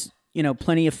apps.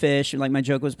 Plenty of fish. Like my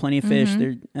joke was plenty of fish.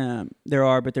 There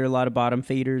are, but there are a lot of bottom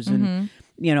feeders and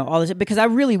all this. Because I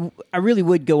really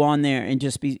would go on there and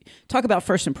just talk about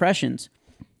first impressions.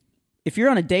 If you're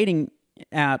on a dating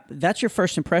app, that's your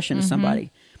first impression of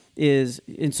somebody.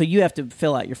 And so you have to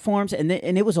fill out your forms. And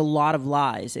it was a lot of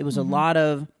lies. It was a lot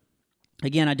of,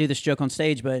 again, I do this joke on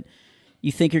stage, but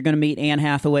you think you're going to meet Anne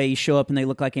Hathaway, you show up and they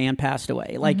look like Anne passed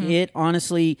away. Like it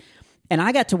honestly, and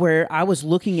I got to where I was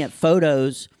looking at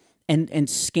photos and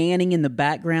scanning in the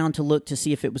background to look to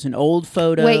see if it was an old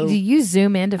photo. Wait, do you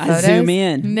zoom into photos? I zoom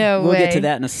in. No way. We'll get to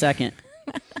that in a second.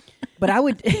 But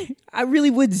I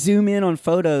really would zoom in on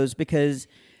photos because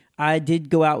I did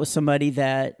go out with somebody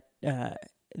that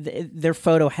their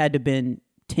photo had to have been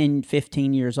 10,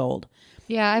 15 years old.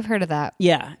 Yeah, I've heard of that.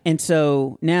 Yeah. And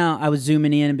so now I was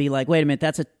zooming in and be like, wait a minute,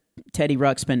 that's a Teddy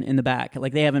Ruxpin in the back.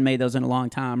 Like they haven't made those in a long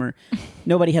time, or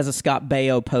nobody has a Scott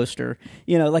Baio poster.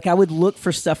 Like I would look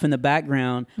for stuff in the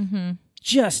background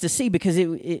just to see, because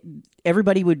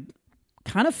everybody would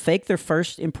kind of fake their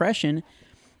first impression,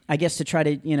 I guess, to try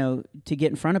to, to get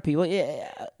in front of people.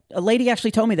 A lady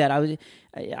actually told me that.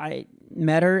 I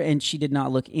met her and she did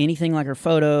not look anything like her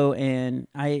photo. And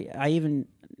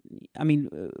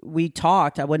we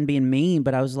talked. I wasn't being mean,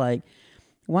 but I was like,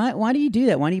 why do you do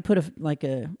that? Why do you put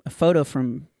a photo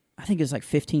from, I think it was like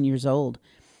 15 years old?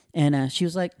 And she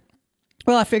was like,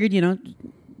 well, I figured,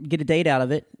 get a date out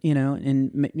of it,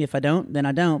 and if I don't, then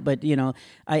I don't. But,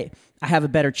 I have a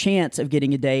better chance of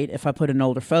getting a date if I put an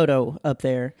older photo up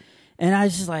there. And I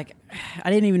was just like, I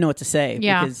didn't even know what to say.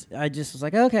 Yeah. Because I just was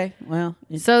like, okay, well.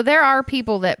 So there are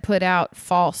people that put out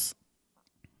false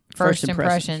first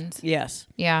impressions. Yes.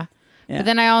 Yeah. But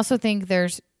then I also think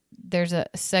there's a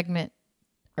segment,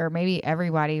 or maybe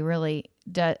everybody really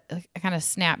kind of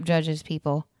snap judges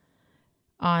people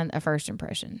on a first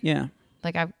impression. Yeah.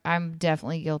 Like I'm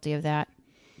definitely guilty of that.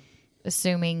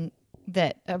 Assuming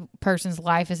that a person's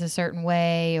life is a certain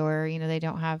way, or, they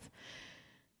don't have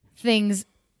things,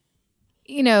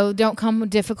 don't come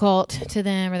difficult to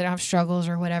them, or they don't have struggles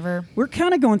or whatever. We're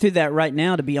kind of going through that right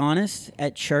now, to be honest,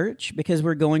 at church, because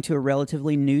we're going to a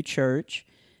relatively new church.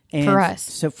 And for us.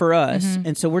 So for us.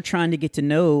 And so we're trying to get to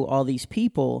know all these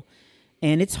people.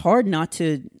 And it's hard not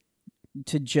to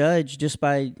judge just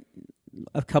by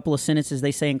a couple of sentences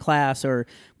they say in class, or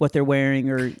what they're wearing,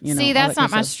 or, See, that's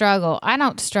not my struggle. I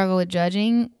don't struggle with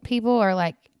judging people or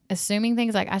like assuming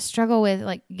things. Like I struggle with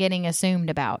like getting assumed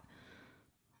about.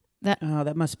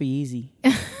 That must be easy.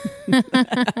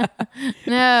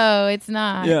 No, it's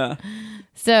not. Yeah.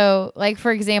 So, like,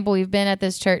 for example, we've been at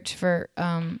this church for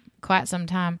quite some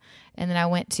time, and then I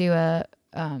went to a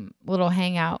little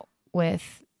hangout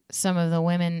with some of the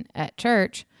women at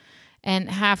church, and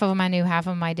half of them I knew, half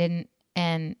of them I didn't,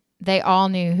 and they all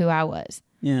knew who I was.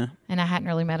 Yeah. And I hadn't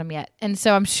really met them yet. And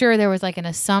so I'm sure there was like an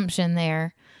assumption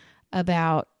there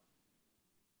about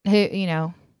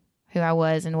who I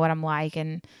was and what I'm like,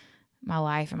 and my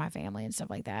life and my family and stuff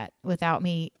like that, without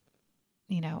me,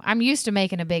 I'm used to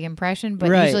making a big impression, but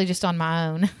usually just on my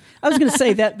own. I was going to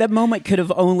say that moment could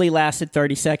have only lasted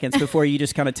 30 seconds before you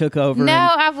just kind of took over. No,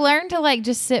 I've learned to like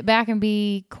just sit back and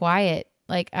be quiet.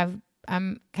 Like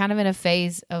I'm kind of in a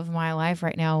phase of my life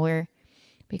right now where,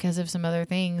 because of some other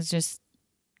things, just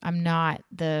I've got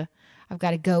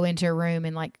to go into a room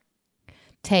and like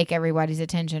take everybody's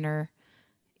attention, or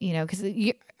because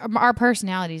our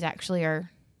personalities actually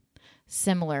are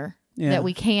similar. Yeah. That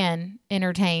we can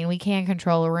entertain, we can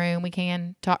control a room, we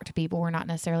can talk to people. We're not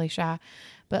necessarily shy.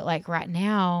 But like right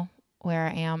now where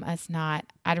I am, it's not.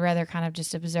 I'd rather kind of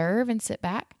just observe and sit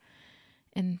back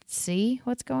and see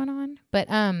what's going on. But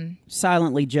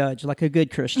silently judge like a good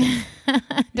Christian.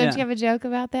 Don't you have a joke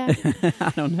about that? I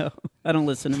don't know. I don't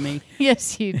listen to me.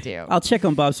 Yes, you do. I'll check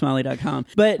on bobsmiley.com.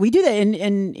 But we do that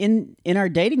in our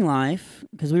dating life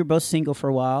because we were both single for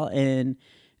a while, and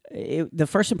the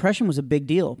first impression was a big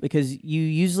deal because you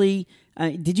usually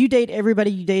did you date everybody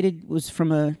you dated was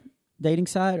from a dating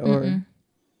site or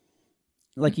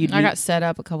like you? I got set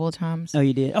up a couple of times. Oh,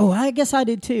 you did? Oh, I guess I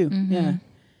did too. Mm-hmm. Yeah,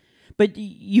 but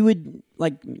you would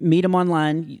like meet them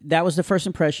online. That was the first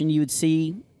impression. You would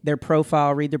see their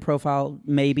profile, read their profile,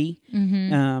 maybe,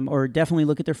 or definitely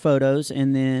look at their photos,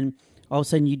 and then all of a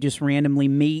sudden you just randomly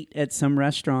meet at some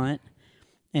restaurant,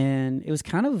 and it was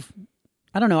kind of.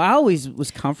 I don't know. I always was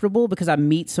comfortable because I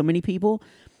meet so many people,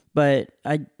 but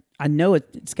I know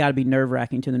it's got to be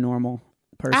nerve-wracking to the normal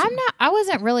person. I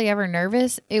wasn't really ever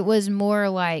nervous. It was more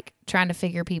like trying to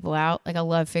figure people out. Like I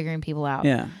love figuring people out.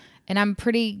 Yeah. And I'm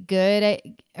pretty good at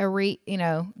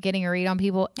getting a read on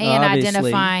people and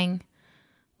identifying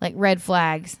like red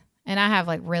flags. And I have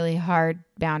like really hard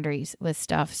boundaries with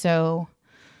stuff. So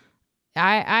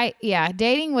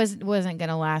dating wasn't going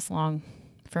to last long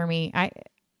for me.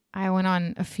 I went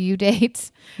on a few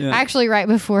dates, actually right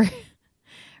before,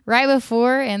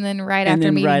 and then right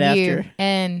after meeting you.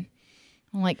 And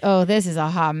I'm like, oh, this is a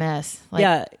hot mess. Like,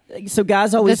 yeah. So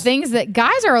guys always the things that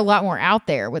guys are a lot more out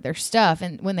there with their stuff,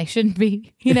 and when they shouldn't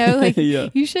be, like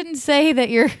you shouldn't say that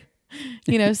you're,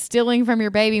 stealing from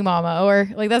your baby mama or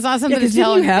like that's not something to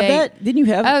tell. Didn't you have that? Didn't you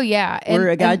have? Oh yeah, where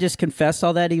a guy just confessed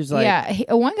all that. He was like,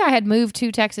 one guy had moved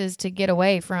to Texas to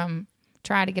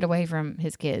try to get away from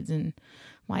his kids and.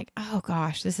 Like, oh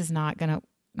gosh, this is not gonna.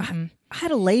 I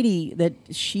had a lady that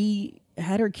she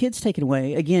had her kids taken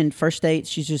away. Again, first date,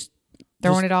 she's just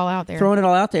throwing it all out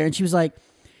there. And she was like,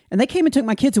 and they came and took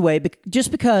my kids away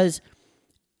just because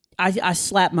I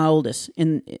slapped my oldest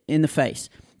in the face.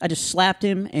 I just slapped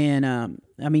him, and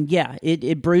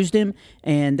it bruised him,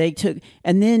 and they took,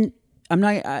 and then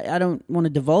I don't want to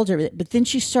divulge everything, but then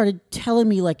she started telling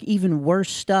me like even worse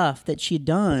stuff that she'd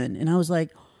done, and I was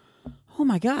like. Oh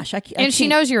my gosh! And she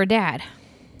knows you're a dad,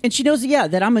 and she knows,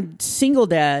 that I'm a single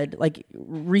dad, like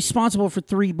responsible for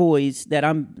 3 boys that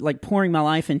I'm like pouring my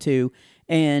life into,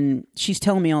 and she's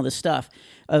telling me all this stuff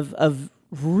of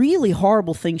really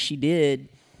horrible things she did,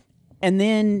 and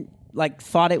then like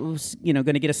thought it was going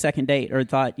to get a second date or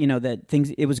thought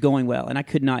that it was going well, and I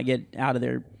could not get out of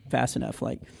there fast enough.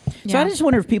 So I just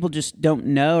wonder if people just don't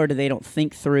know or they don't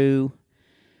think through.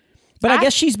 But I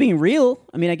guess she's being real.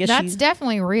 I mean, I guess that's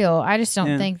definitely real. I just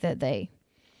don't think that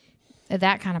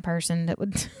that kind of person that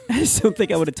would. I just don't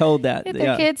think I would have told that. Get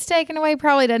their kids taken away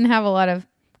probably doesn't have a lot of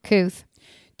couth.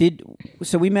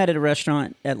 So we met at a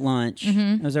restaurant at lunch.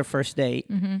 Mm-hmm. It was our first date,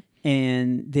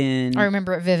 and then I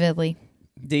remember it vividly.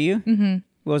 Do you? Mm-hmm.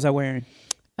 What was I wearing?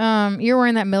 You were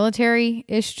wearing that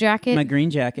military-ish jacket. My green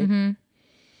jacket.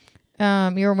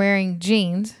 Mm-hmm. You were wearing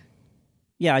jeans.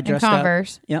 Yeah, I dressed and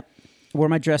Converse. up. Yep. Wore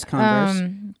my dress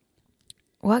Converse.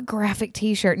 What graphic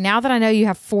T-shirt? Now that I know you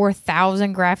have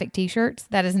 4,000 graphic T-shirts,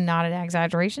 that is not an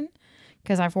exaggeration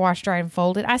because I've washed, dried, and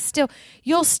folded.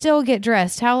 You'll still get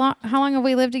dressed. How long have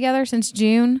we lived together? Since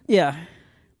June? Yeah.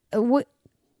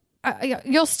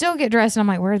 You'll still get dressed, and I'm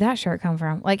like, where did that shirt come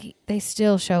from? Like they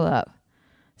still show up.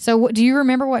 So do you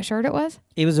remember what shirt it was?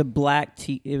 It was a black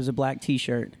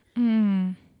T-shirt.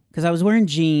 Because I was wearing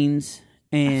jeans.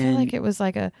 And I feel like it was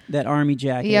like that army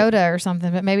jacket, Yoda or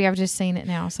something, but maybe I've just seen it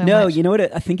now. So no, much. You know what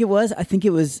I think it was? I think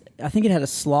it had a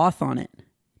sloth on it.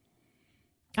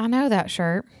 I know that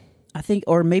shirt. I think,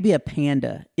 or maybe a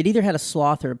panda. It either had a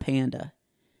sloth or a panda.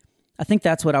 I think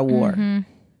that's what I wore. Mm-hmm.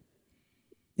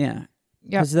 Yeah,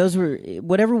 because those were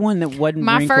whatever one that wasn't.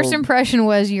 My wrinkled. First impression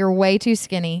was you're way too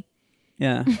skinny.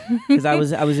 Yeah, because I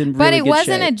was in really good but it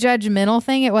wasn't shape. A judgmental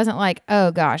thing. It wasn't like, oh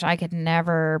gosh, I could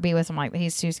never be with someone like that.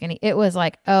 He's too skinny. It was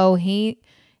like, oh, he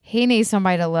needs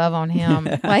somebody to love on him.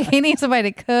 Like he needs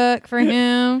somebody to cook for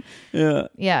him.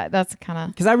 Yeah, that's kind of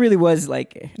because I really was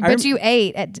like. But you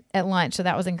ate at lunch, so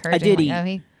that was encouraging. I did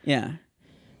eat. Yeah.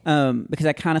 Because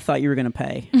I kind of thought you were going to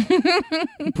pay.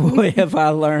 Boy, have I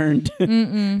learned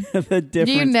the difference.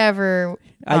 You never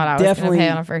thought I was going to pay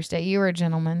on a first date. You were a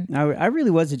gentleman. I really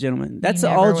was a gentleman. That's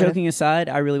all joking aside.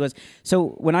 I really was. So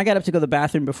when I got up to go to the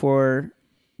bathroom before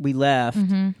we left,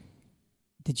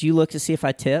 did you look to see if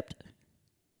I tipped?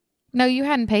 No, you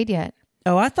hadn't paid yet.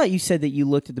 Oh, I thought you said that you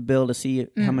looked at the bill to see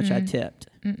how much I tipped.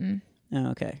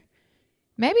 Oh, okay.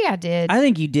 Maybe I did. I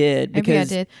think you did. Maybe I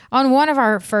did. On one of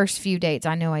our first few dates,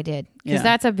 I know I did. Because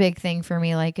that's a big thing for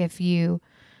me. Like, if you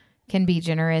can be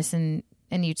generous and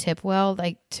you tip well,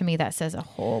 like, to me, that says a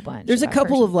whole bunch. There's a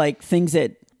couple of, like, things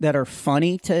that are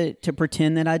funny to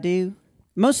pretend that I do.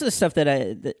 Most of the stuff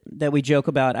that we joke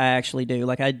about, I actually do.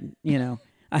 Like, I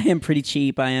am pretty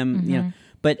cheap. I am,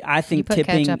 but I think you put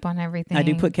tipping. ketchup on everything. I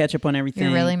do put ketchup on everything.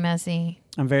 You're really messy.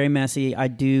 I'm very messy. I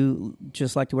do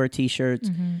just like to wear T-shirts.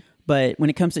 But when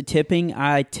it comes to tipping,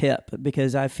 I tip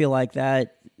because I feel like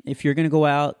that if you're going to go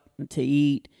out to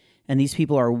eat and these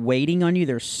people are waiting on you,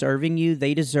 they're serving you,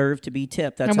 they deserve to be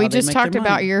tipped. That's and how we they just make talked their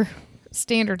about money. your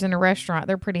standards in a restaurant.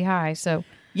 They're pretty high. So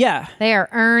yeah, they are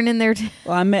earning their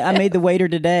well, I made the waiter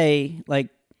today like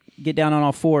get down on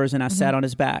all fours and I sat on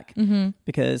his back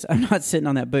because I'm not sitting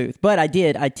on that booth. But I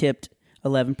tipped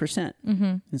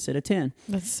 11% instead of 10.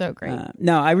 That's so great.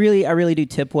 No, I really do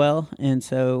tip well. And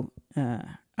so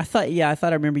I thought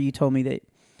I remember you told me that.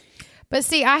 But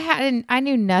see, I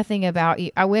knew nothing about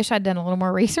you. I wish I'd done a little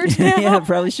more research now. Yeah, I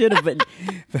probably should have, but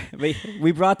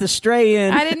we brought the stray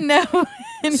in. I didn't know.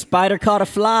 Spider caught a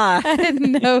fly. I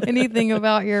didn't know anything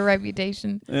about your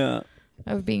reputation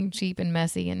of being cheap and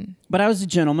messy. But I was a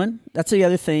gentleman. That's the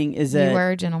other thing is that you were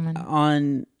a gentleman.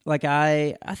 On like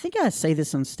I think I say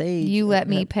this on stage. You let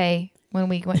me pay when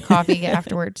we went coffee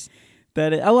afterwards.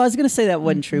 But I was going to say that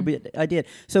wasn't true, but I did.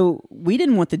 So we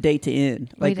didn't want the date to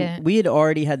end. Like we had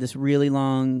already had this really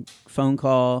long phone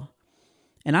call,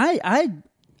 and I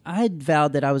had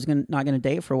vowed that I was not going to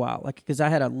date for a while, like because I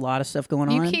had a lot of stuff going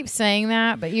on. You keep saying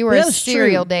that, but you were a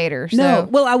serial dater. So. No,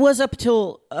 well, I was up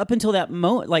until that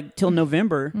moment, like till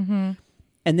November, and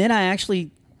then I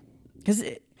actually, because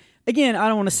again, I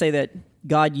don't want to say that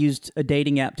God used a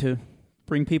dating app to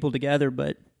bring people together,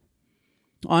 but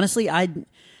honestly,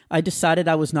 I decided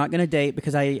I was not going to date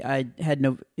because I had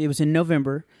it was in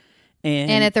November.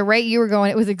 And at the rate you were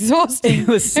going, it was exhausting. It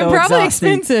was so and probably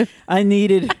exhausting. Expensive.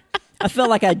 I felt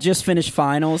like I just finished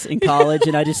finals in college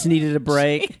and I just needed a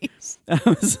break. Jeez. I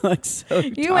was like so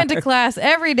tired. You went to class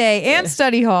every day and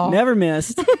study hall. Never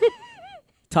missed.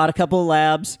 Taught a couple of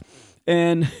labs.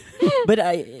 But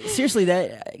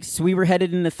so we were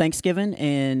headed into Thanksgiving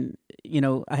and,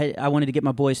 I wanted to get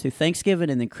my boys through Thanksgiving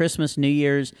and then Christmas, New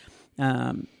Year's.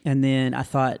 And then I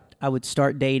thought I would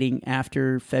start dating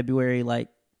after February,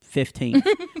 15th.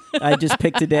 I just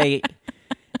picked a date.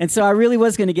 And so I really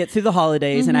was going to get through the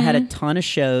holidays and I had a ton of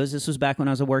shows. This was back when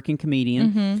I was a working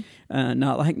comedian.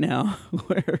 Not like now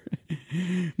where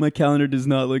my calendar does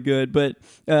not look good. But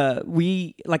I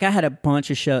had a bunch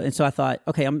of shows. And so I thought,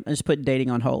 okay, I'm just putting dating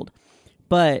on hold.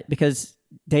 But because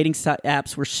dating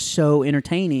apps were so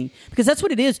entertaining, because that's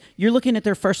what it is. You're looking at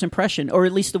their first impression, or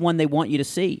at least the one they want you to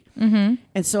see.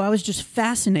 And so I was just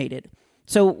fascinated.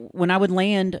 So when I would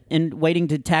land and waiting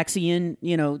to taxi in,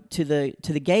 to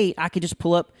the gate, I could just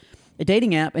pull up a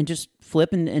dating app and just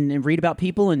flip and read about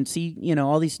people and see,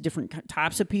 all these different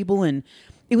types of people. And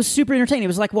it was super entertaining. It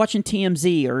was like watching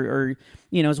TMZ or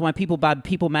it's why people buy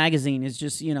People magazine is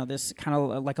just, this kind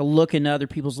of like a look into other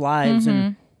people's lives.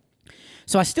 And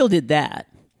so I still did that.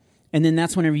 And then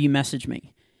that's whenever you messaged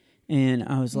me. And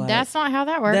I was like, that's not how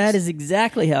that works. That is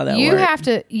exactly how that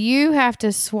works. You have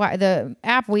to swipe the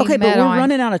app we met on. Okay, but we're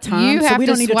running out of time, so we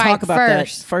don't need to talk about that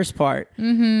first part.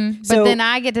 But then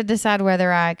I get to decide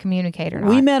whether I communicate or not.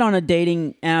 We met on a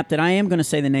dating app that I am going to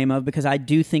say the name of because I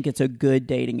do think it's a good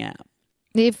dating app.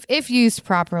 If used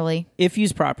properly. If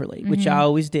used properly, which I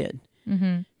always did.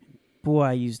 Boy,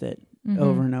 I used it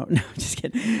over and over. No, just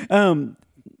kidding.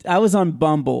 I was on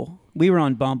Bumble. We were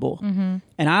on Bumble, and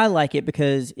I like it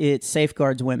because it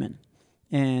safeguards women,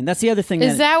 and that's the other thing.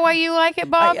 Is that why you like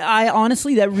it, Bob? I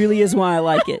honestly, that really is why I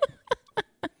like it.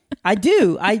 I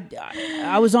do.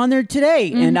 I was on there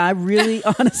today, and I really,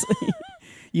 honestly,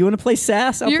 you want to play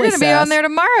sass? You're going to be on there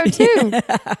tomorrow too.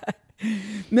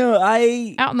 No,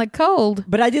 out in the cold.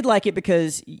 But I did like it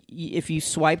because if you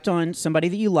swiped on somebody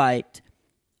that you liked,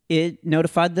 it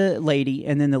notified the lady,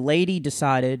 and then the lady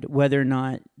decided whether or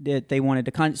not that they wanted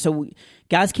to so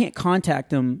guys can't contact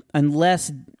them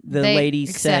unless they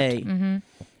ladies say.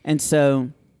 And so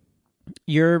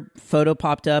your photo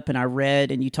popped up, and I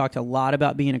read, and you talked a lot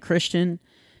about being a Christian,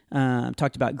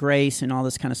 talked about grace and all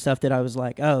this kind of stuff that I was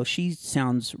like, oh, she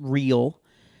sounds real.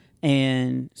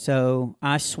 And so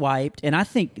I swiped, and I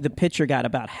think the picture got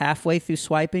about halfway through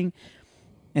swiping,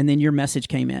 and then your message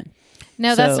came in.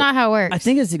 No, that's not how it works. I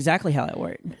think it's exactly how it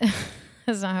worked.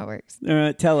 That's not how it works. All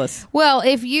right, tell us. Well,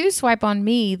 if you swipe on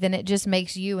me, then it just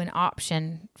makes you an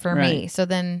option for me. So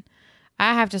then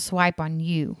I have to swipe on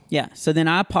you. Yeah. So then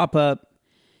I pop up.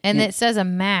 And it says a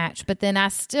match, but then I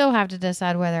still have to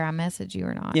decide whether I message you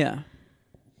or not. Yeah.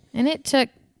 And it took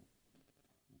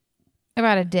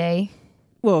about a day.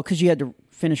 Well, because you had to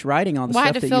finish writing all the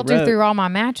stuff that you wrote. I had to filter through all my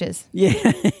matches.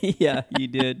 Yeah, yeah, you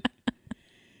did.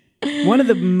 One of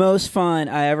the most fun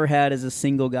I ever had as a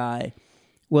single guy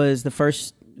was the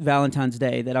first Valentine's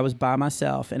Day that I was by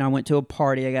myself, and I went to a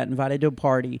party. I got invited to a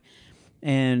party,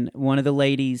 and one of the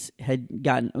ladies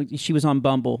she was on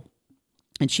Bumble,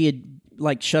 and she had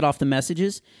like shut off the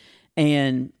messages,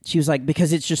 and she was like,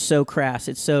 because it's just so crass.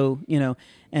 It's so,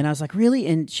 and I was like, really?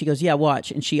 And she goes, yeah,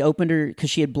 watch. And she opened because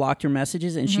she had blocked her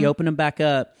messages, and she opened them back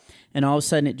up, and all of a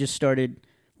sudden it just started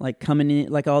like coming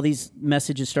in, like all these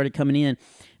messages started coming in.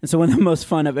 And so one of the most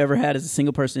fun I've ever had as a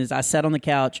single person is I sat on the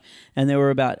couch, and there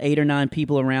were about 8 or 9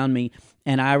 people around me,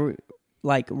 and I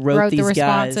wrote these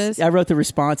guys. I wrote the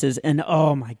responses, and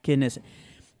oh my goodness.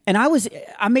 And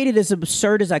I made it as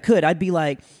absurd as I could. I'd be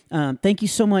like, thank you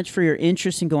so much for your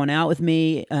interest in going out with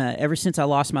me. Ever since I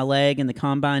lost my leg in the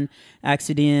combine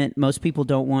accident, most people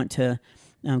don't want to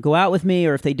go out with me,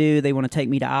 or if they do, they want to take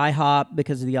me to IHOP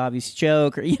because of the obvious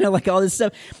joke, or, like all this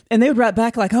stuff. And they would write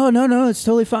back like, oh, no, it's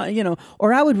totally fine,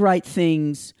 or I would write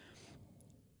things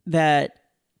that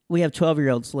we have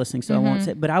 12-year-olds listening, so I won't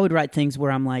say, but I would write things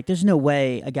where I'm like, there's no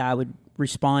way a guy would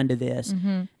respond to this.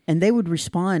 And they would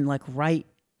respond like right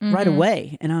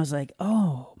away. And I was like,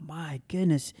 oh my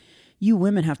goodness, you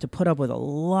women have to put up with a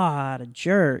lot of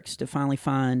jerks to finally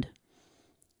find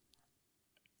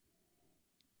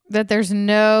that there's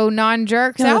no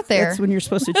non-jerks out there. That's when you're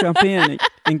supposed to jump in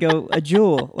and go a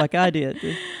jewel like I did.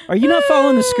 Are you not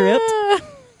following the script?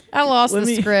 I lost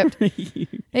the script.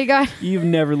 You've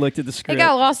never looked at the script. It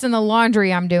got lost in the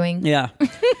laundry I'm doing. Yeah.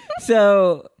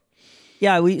 So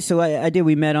I did.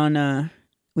 We met on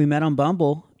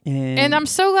Bumble. And I'm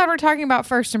so glad we're talking about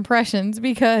first impressions,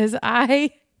 because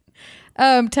I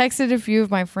texted a few of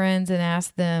my friends and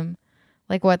asked them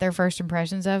like what their first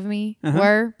impressions of me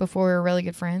were before we were really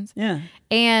good friends. Yeah.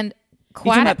 And you're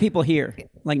talking about people here,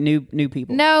 like new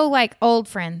people? No, like old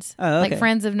friends. Oh, okay. Like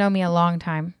friends have known me a long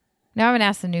time. No, I haven't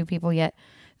asked the new people yet.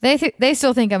 They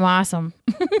still think I'm awesome.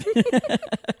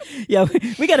 Yeah,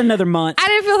 we got another month. I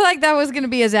didn't feel like that was going to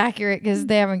be as accurate because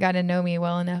they haven't gotten to know me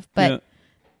well enough. But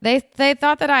they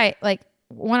thought that I, like,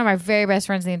 one of my very best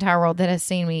friends in the entire world that has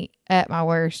seen me at my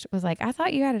worst was like, I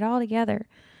thought you had it all together.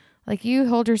 Like, you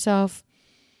hold yourself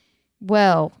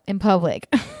well in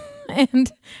public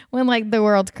and when like the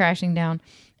world's crashing down.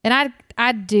 And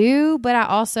I do, but I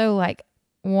also like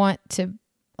want to,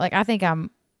 like, I think I'm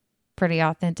pretty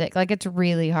authentic. Like, it's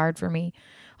really hard for me.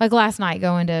 Like last night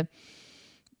going to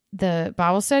the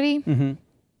Bible study,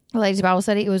 ladies' Bible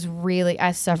study, it was really,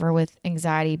 I suffer with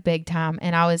anxiety big time.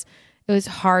 And it was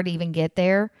hard to even get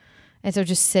there. And so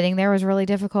just sitting there was really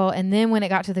difficult. And then when it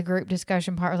got to the group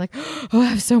discussion part, I was like, oh, I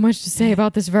have so much to say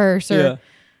about this verse. Or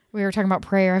we were talking about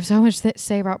prayer. I have so much to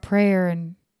say about prayer.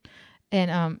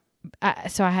 So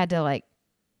I had to like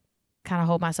kind of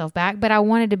hold myself back. But I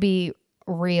wanted to be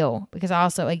real because I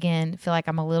also, again, feel like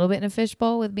I'm a little bit in a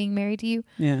fishbowl with being married to you.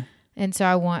 Yeah. And so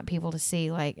I want people to see,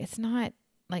 like, it's not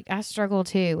like I struggle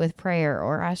too with prayer,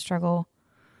 or I struggle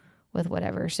with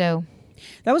whatever. So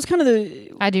that was kind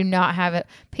of I do not have it.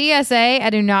 PSA, I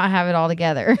do not have it all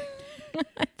together.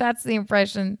 That's the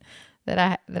impression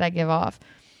that I give off.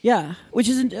 Yeah, which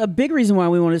is a big reason why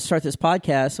we wanted to start this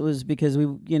podcast, was because we,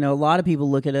 a lot of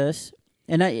people look at us,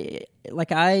 and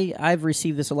I've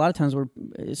received this a lot of times, where,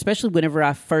 especially whenever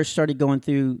I first started going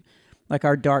through like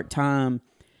our dark time,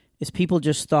 is people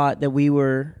just thought that we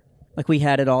were like we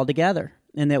had it all together,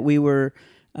 and that we were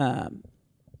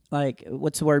like,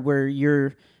 what's the word, where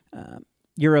you're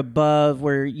above,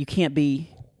 where you can't be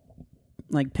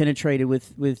like penetrated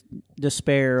with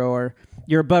despair, or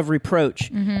you're above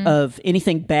reproach of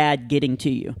anything bad getting to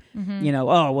you.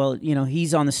 Oh, well,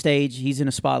 he's on the stage, he's in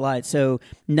a spotlight, so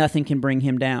nothing can bring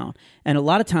him down. And a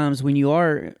lot of times when you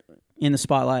are in the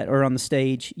spotlight or on the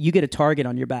stage, you get a target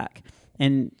on your back.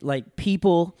 And like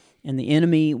people and the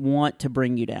enemy want to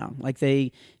bring you down. Like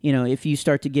they, if you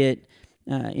start to get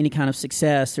any kind of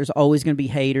success, there's always going to be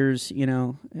haters.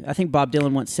 I think Bob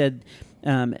Dylan once said,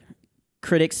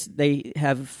 critics, they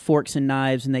have forks and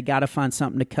knives, and they got to find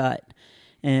something to cut.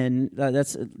 And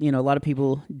that's, a lot of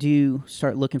people do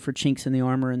start looking for chinks in the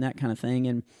armor and that kind of thing.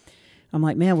 And I'm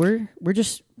like, man, we're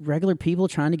just regular people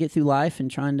trying to get through life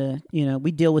and trying to,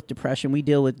 we deal with depression. We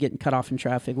deal with getting cut off in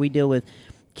traffic. We deal with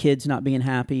kids not being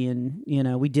happy. And,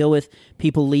 we deal with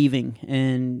people leaving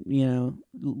and,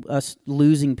 us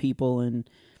losing people and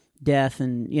death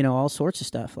and, all sorts of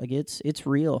stuff. Like it's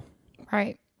real.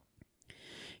 Right.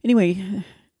 Anyway,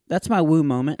 that's my woo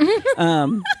moment.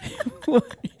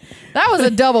 That was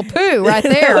a double poo right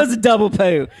there. That was a double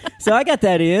poo. So I got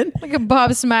that in. Look at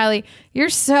Bob Smiley. You're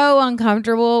so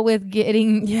uncomfortable with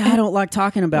getting... Yeah, I don't like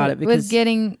talking about it. Because, with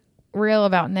getting real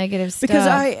about negative stuff. Because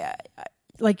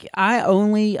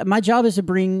my job is to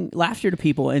bring laughter to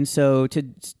people. And so to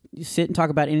sit and talk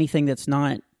about anything that's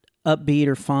not upbeat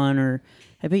or fun or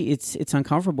happy, it's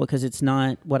uncomfortable because it's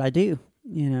not what I do,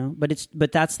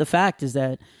 but that's the fact is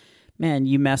that, man,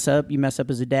 you mess up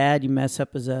as a dad, you mess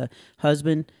up as a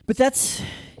husband, but it's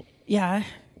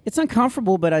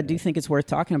uncomfortable, but I do think it's worth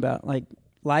talking about. Like,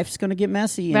 life's going to get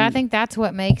messy. But I think that's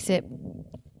what makes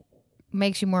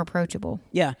you more approachable.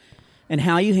 Yeah. And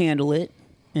how you handle it.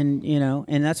 And,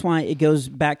 and that's why it goes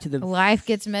back to the... Life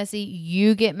gets messy.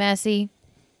 You get messy.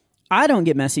 I don't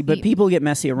get messy, but people get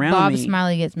messy around Bob me. Bob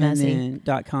Smiley gets messy. And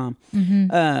then .com.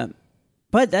 Mm-hmm.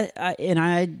 But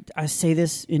I say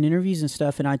this in interviews and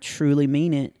stuff, and I truly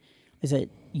mean it, is that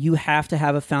you have to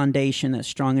have a foundation that's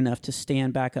strong enough to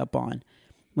stand back up on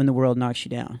when the world knocks you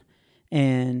down.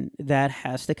 And that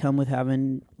has to come with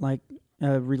having, like,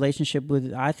 a relationship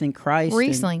with, I think, Christ.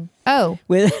 Riesling.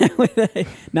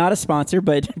 With not a sponsor,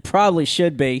 but probably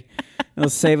should be. It'll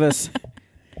save us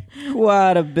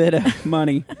quite a bit of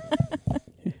money.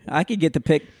 I could get to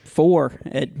pick 4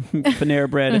 at Panera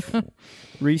Bread if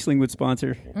Riesling would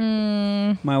sponsor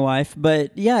my wife.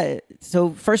 But yeah,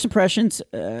 so first impressions,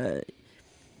 I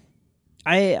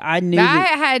knew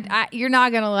you're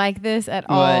not going to like this at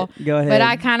all. Go ahead. But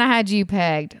I kind of had you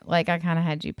pegged. Like, I kind of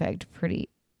had you pegged pretty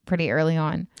early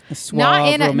on.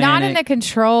 Suave, not in a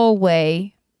control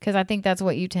way, because I think that's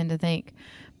what you tend to think.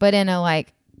 But in a,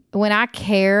 like, when I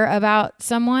care about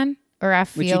someone, or I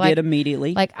feel which you like did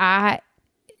immediately, like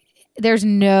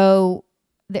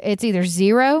it's either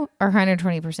 0 or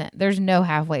 120%. There's no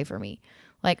halfway for me.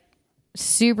 Like,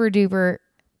 super duper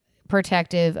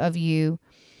protective of you.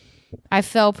 I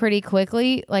fell pretty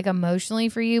quickly, like, emotionally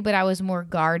for you, but I was more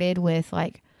guarded with,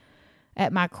 like,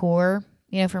 at my core,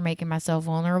 for making myself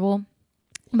vulnerable.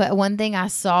 But one thing I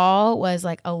saw was,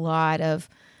 like, a lot of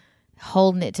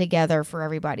holding it together for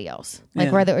everybody else.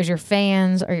 Like, whether it was your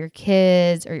fans or your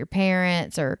kids or your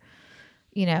parents or,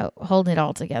 holding it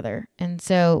all together. And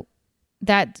so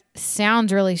that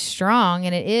sounds really strong,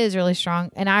 and it is really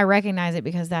strong. And I recognize it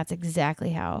because that's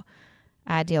exactly how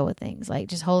I deal with things. Like,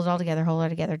 just hold it all together,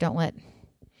 Don't let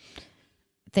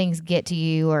things get to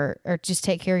you, or just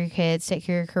take care of your kids, take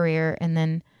care of your career. And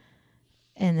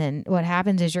then what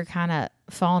happens is you're kind of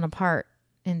falling apart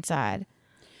inside.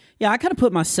 Yeah, I kind of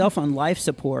put myself on life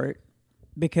support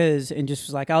and just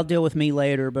was like, I'll deal with me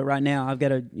later. But right now I've got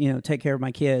to, take care of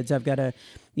my kids. I've got to,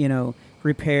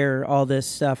 repair all this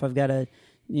stuff. I've got to,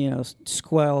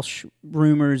 squelch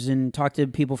rumors and talk to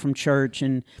people from church.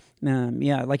 And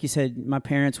like you said, my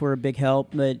parents were a big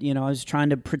help, but, I was trying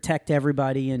to protect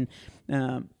everybody and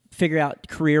figure out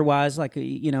career-wise, like,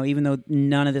 even though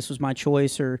none of this was my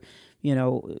choice or,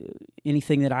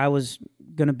 anything that I was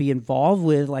going to be involved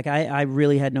with, like, I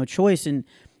really had no choice.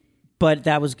 But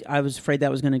I was afraid that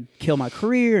was going to kill my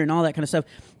career and all that kind of stuff.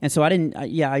 And so I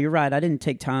didn't, you're right. I didn't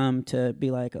take time to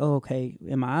be like, oh, okay,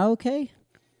 am I okay?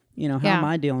 How am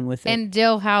I dealing with it? And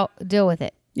deal with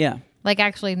it. Yeah. Like,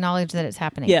 actually acknowledge that it's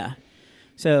happening. Yeah.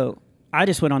 So I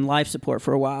just went on life support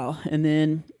for a while. And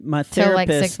then my therapist.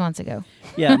 Like 6 months ago.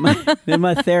 Yeah. Then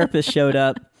my therapist showed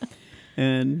up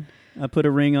and I put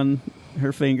a ring on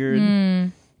her finger.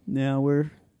 And now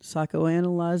we're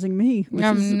psychoanalyzing me, which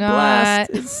is a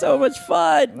blast. It's so much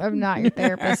fun. I'm not your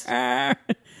therapist.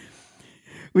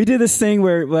 We do this thing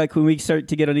where, like, when we start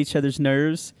to get on each other's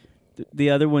nerves,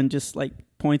 the other one just, like,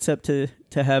 points up to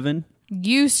heaven.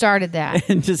 You started that.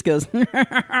 And just goes,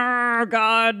 oh,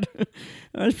 God,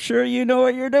 I'm sure you know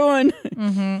what you're doing.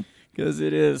 Because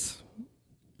it is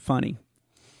funny.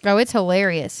 Oh, it's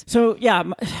hilarious. So, yeah,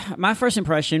 my first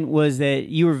impression was that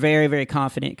you were very, very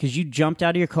confident because you jumped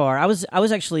out of your car.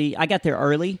 I got there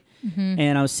early,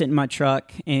 and I was sitting in my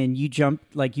truck, and you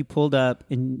jumped, like, you pulled up,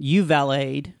 and you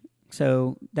valeted.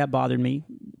 So that bothered me,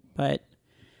 but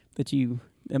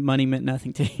that money meant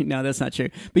nothing to you. No, that's not true.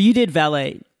 But you did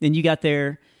valet, and you got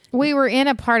there. We were in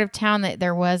a part of town that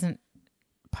there wasn't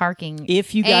parking.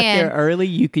 If you got there early,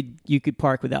 you could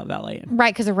park without valeting.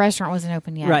 Right, because the restaurant wasn't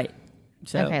open yet. Right.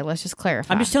 So, okay, let's just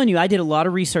clarify. I'm just telling you, I did a lot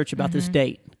of research about this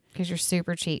date. Because you're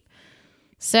super cheap.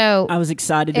 So I was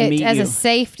excited to meet you. As a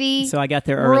safety so I got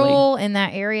there early. Rule in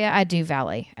that area, I do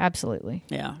valet. Absolutely.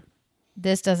 Yeah.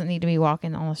 This doesn't need to be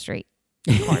walking on the street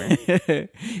corner.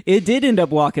 It did end up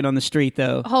walking on the street,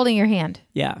 though. Holding your hand.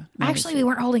 Yeah. Actually, we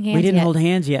weren't holding hands yet. We didn't yet. hold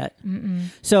hands yet.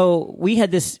 So we had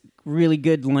this really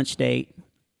good lunch date,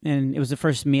 and it was the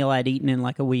first meal I'd eaten in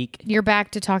like a week. You're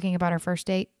back to talking about our first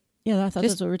date? Yeah, I thought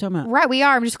that's what we were talking about. Right, we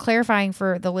are. I'm just clarifying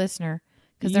for the listener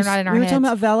because they're not in our heads. We were talking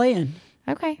about valeting.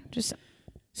 Okay, just...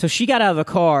 So she got out of the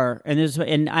car,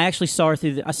 and I actually saw her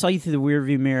through. I saw you through the rear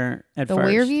view mirror at first. The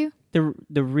rear view?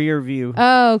 The rear view.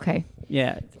 Oh, okay.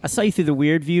 Yeah, I saw you through the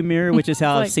weird view mirror, which is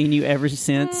how I've seen you ever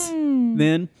since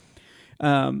then.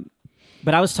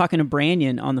 But I was talking to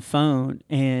Brandon on the phone,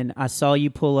 and I saw you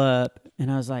pull up, and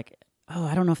I was like, "Oh,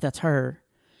 I don't know if that's her."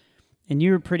 And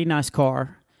you're a pretty nice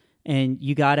car, and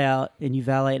you got out and you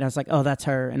valeted, and I was like, "Oh, that's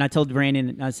her." And I told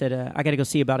Brandon, I said, "I got to go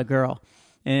see about a girl,"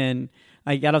 and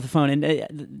I got off the phone,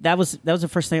 and that was the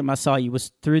first time I saw you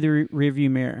was through the rearview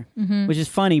mirror, which is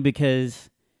funny because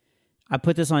I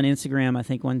put this on Instagram, I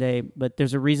think, one day, but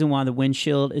there's a reason why the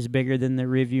windshield is bigger than the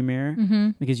rearview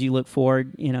mirror because you look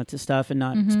forward, to stuff and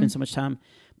not spend so much time.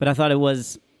 But I thought it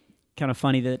was kind of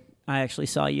funny that I actually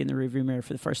saw you in the rearview mirror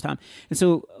for the first time. And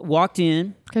so walked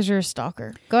in. Because you're a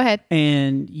stalker. Go ahead.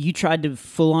 And you tried to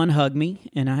full on hug me,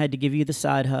 and I had to give you the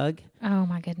side hug. Oh,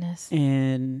 my goodness.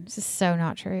 And this is so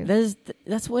not true.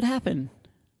 That's what happened.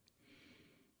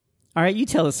 All right, you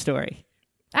tell the story.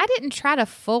 I didn't try to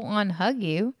full on hug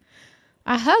you.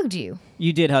 I hugged you.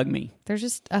 You did hug me. There's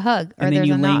just a hug, or and then there's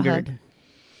you a lingered. not hug.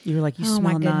 You were like, you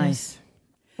smell nice.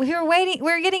 We were waiting.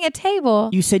 We were getting a table.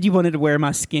 You said you wanted to wear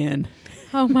my skin.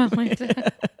 Oh, my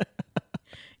God.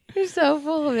 You're so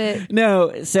full of it.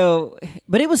 No,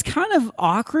 but it was kind of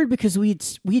awkward because we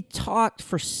talked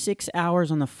for 6 hours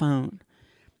on the phone.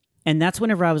 And that's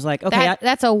whenever I was like, okay.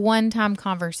 That's a one-time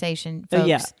conversation,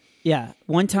 folks. Yeah.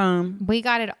 One time. We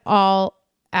got it all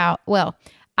out. Well,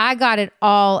 I got it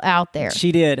all out there.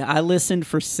 She did. I listened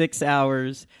for 6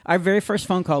 hours. Our very first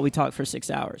phone call, we talked for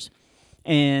 6 hours.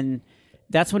 And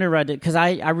that's whenever I did, because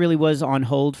I really was on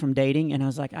hold from dating. And I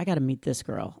was like, I got to meet this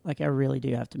girl. Like, I really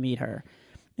do have to meet her.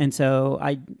 And so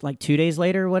I, like 2 days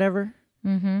later or whatever,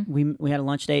 we had a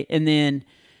lunch date. And then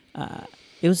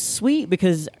it was sweet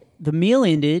because the meal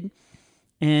ended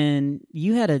and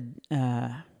you had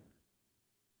a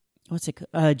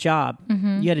job.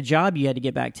 You had a job you had to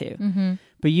get back to.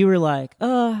 But you were like,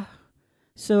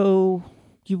 so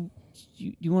you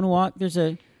want to walk? There's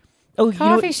a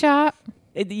coffee shop.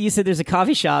 You said there's a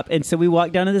coffee shop. And so we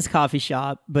walked down to this coffee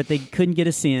shop, but they couldn't get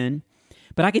us in.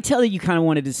 But I could tell that you kind of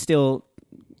wanted to still,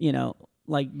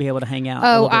 like be able to hang out.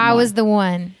 Oh, I was the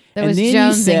one that was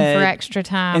jonesing for extra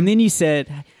time. And then you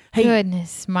said, hey,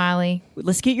 goodness, Smiley,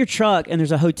 let's get your truck. And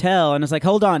there's a hotel. And I was like,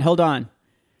 hold on.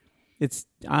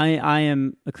 I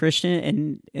am a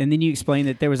Christian. And then you explained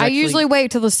that there was actually... I usually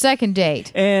wait till the second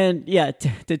date. And yeah,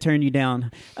 to turn you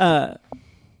down.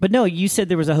 But no, you said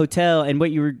there was a hotel, and what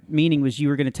you were meaning was you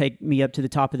were going to take me up to the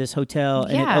top of this hotel,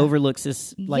 and it overlooks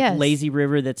this lazy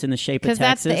river that's in the shape of Texas. Because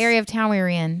that's the area of town we were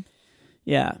in.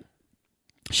 Yeah.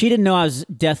 She didn't know I was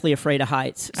deathly afraid of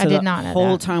heights. So I did not know the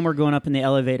whole time we're going up in the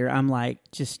elevator, I'm like,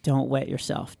 just don't wet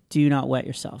yourself. Do not wet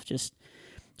yourself. Just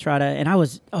try to... And I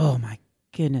was, oh my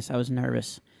goodness, I was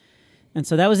nervous. And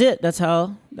so that was it.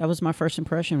 That was my first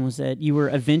impression, was that you were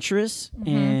adventurous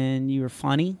and you were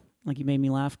funny. Like, you made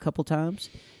me laugh a couple times.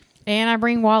 And I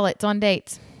bring wallets on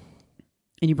dates.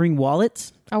 And you bring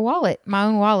wallets? A wallet. My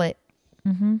own wallet.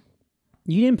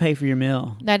 You didn't pay for your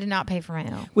meal. I did not pay for my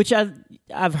meal. Which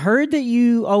I've heard that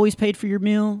you always paid for your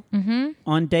meal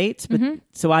on dates. But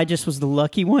so I just was the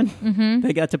lucky one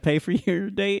that got to pay for your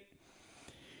date.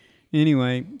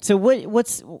 Anyway, so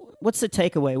what's the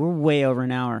takeaway? We're way over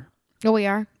an hour. Oh, we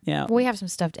are? Yeah. We have some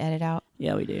stuff to edit out.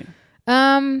 Yeah, we do.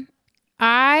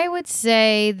 I would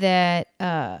say that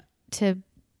to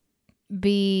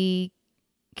be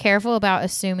careful about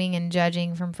assuming and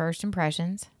judging from first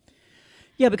impressions.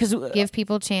 Yeah, because give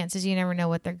people chances. You never know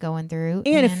what they're going through.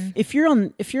 And if you're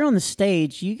on the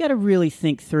stage, you got to really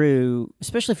think through,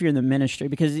 especially if you're in the ministry,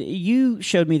 because you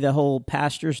showed me the whole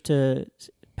preachers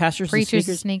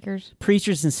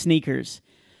and sneakers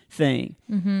thing.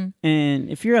 And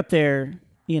if you're up there,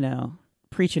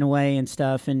 preaching away and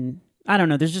stuff, and I don't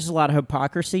know, there's just a lot of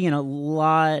hypocrisy, and a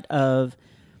lot of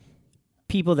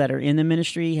people that are in the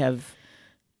ministry have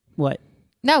what?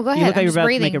 No, go ahead. You look like you're about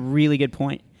breathing. to make a really good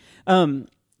point.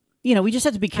 We just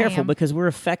have to be careful because if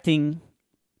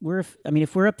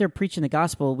we're up there preaching the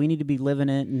gospel, we need to be living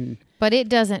it. But it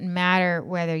doesn't matter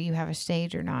whether you have a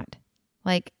stage or not.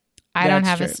 Like, I don't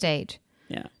have a stage.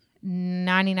 Yeah.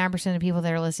 99% of people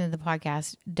that are listening to the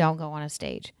podcast don't go on a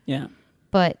stage. Yeah.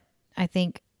 But I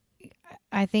think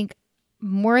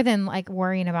more than like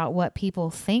worrying about what people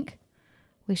think,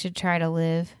 we should try to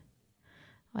live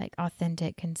like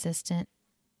authentic, consistent,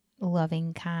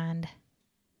 loving, kind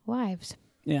lives.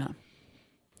 Yeah.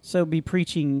 So be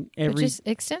preaching every... Just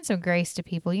extend some grace to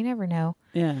people. You never know.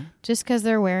 Yeah. Just because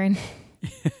they're wearing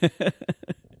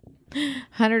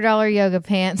 $100 yoga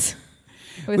pants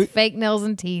with fake nails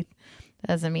and teeth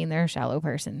doesn't mean they're a shallow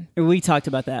person. We talked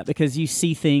about that because you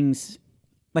see things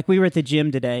like we were at the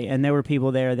gym today and there were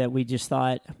people there that we just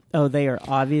thought, oh, they are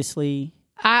obviously.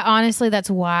 I honestly, that's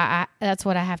what I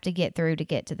have to get through to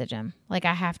get to the gym. Like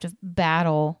I have to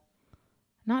battle,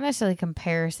 not necessarily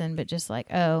comparison, but just like,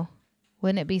 oh,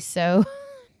 wouldn't it be so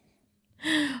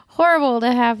horrible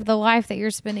to have the life that you're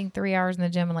spending 3 hours in the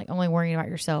gym and like only worrying about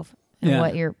yourself and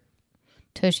what your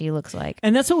tushy looks like.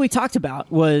 And that's what we talked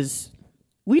about was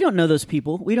we don't know those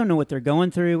people. We don't know what they're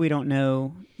going through. We don't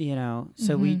know,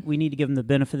 so we need to give them the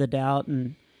benefit of the doubt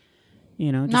and,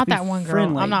 just not be that one girl.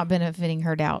 friendly. I'm not benefiting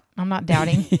her doubt. I'm not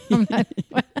doubting.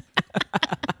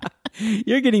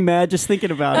 You're getting mad just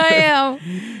thinking about it. I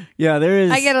am. Yeah, there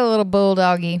is. I get a little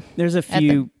bulldoggy. There's a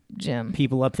few gym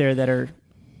people up there that are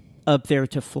up there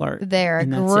to flirt. They're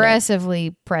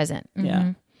aggressively present. Mm-hmm.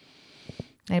 Yeah.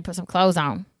 I need to put some clothes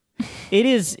on. It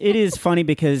is funny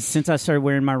because since I started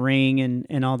wearing my ring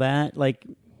and all that, like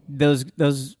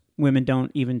those women don't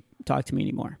even talk to me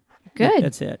anymore. Good.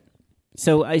 That's it.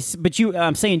 So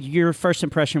I'm saying your first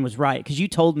impression was right because you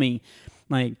told me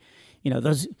like,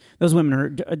 those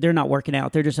women they're not working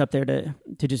out. They're just up there to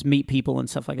just meet people and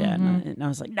stuff like that. Mm-hmm. And I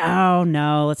was like,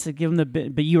 no, let's give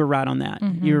them but you were right on that.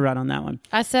 Mm-hmm. You were right on that one.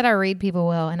 I said I read people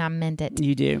well and I meant it.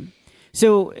 You do.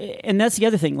 So, and that's the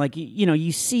other thing. Like,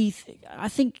 you see, I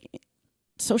think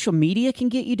social media can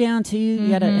get you down too. You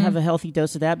got to have a healthy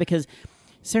dose of that because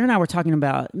Sarah and I were talking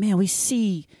about, man, we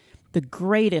see the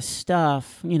greatest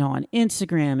stuff, on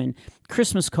Instagram and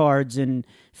Christmas cards and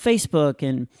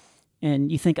Facebook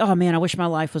and you think, oh man, I wish my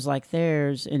life was like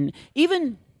theirs. And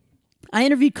even I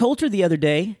interviewed Coulter the other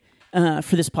day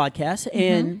for this podcast.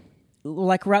 And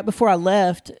like right before I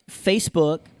left,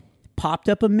 Facebook popped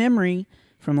up a memory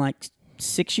from like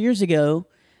 6 years ago.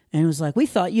 And it was like, we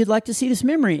thought you'd like to see this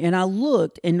memory. And I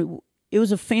looked and it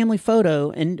was a family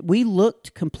photo and we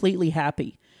looked completely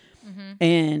happy.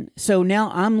 And so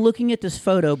now I'm looking at this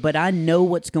photo, but I know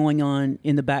what's going on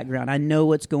in the background. I know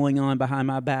what's going on behind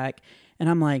my back. And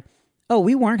I'm like, oh,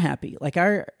 we weren't happy.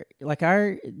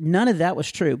 None of that was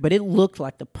true, but it looked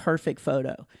like the perfect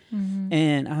photo.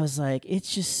 And I was like,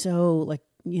 it's just so like,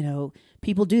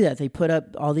 people do that. They put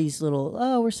up all these little,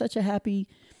 oh, we're such a happy,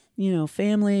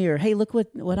 family, or hey, look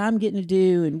what I'm getting to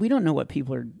do. And we don't know what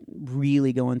people are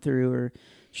really going through or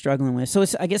struggling with. So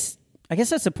I guess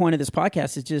that's the point of this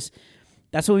podcast. Is just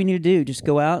that's what we need to do. Just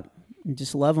go out and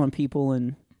just love on people.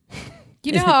 And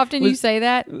you know how often you say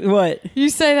that? What? You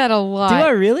say that a lot. Do I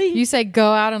really? You say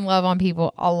go out and love on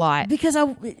people a lot because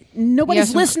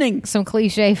nobody's listening. Some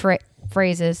cliche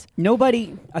phrases.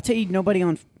 Nobody. I tell you, nobody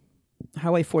on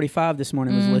Highway 45 this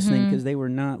morning was listening because they were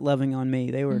not loving on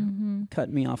me. They were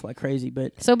cutting me off like crazy.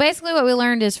 But so basically, what we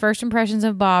learned is first impressions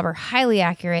of Bob are highly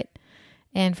accurate.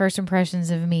 And first impressions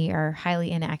of me are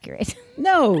highly inaccurate.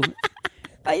 No.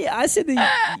 I said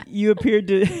that you appeared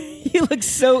to... You look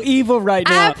so evil right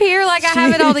now. I appear like I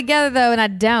have it all together, though, and I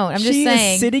don't. I'm just saying.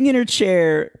 She is sitting in her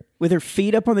chair with her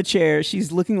feet up on the chair.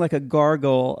 She's looking like a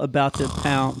gargoyle about to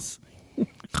pounce.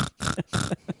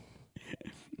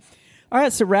 All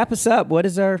right, so wrap us up. What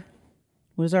is our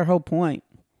whole point?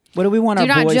 What do we want our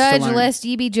boys to learn? Do not judge lest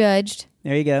ye be judged.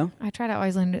 There you go. I try to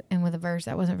always end in with a verse.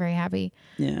 That wasn't very happy.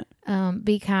 Yeah.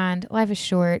 Be kind. Life is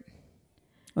short.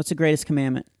 What's the greatest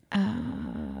commandment?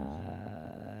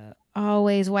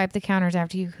 Always wipe the counters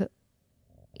after you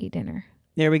eat dinner.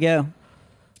 There we go.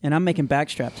 And I'm making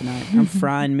backstrap tonight. I'm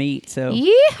frying meat. So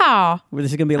yeehaw!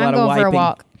 This is going to be a lot of wiping. I'm going for a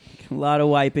walk. A lot of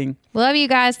wiping. Love you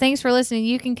guys. Thanks for listening.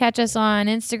 You can catch us on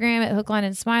Instagram at Hookline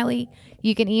and Smiley.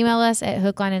 You can email us at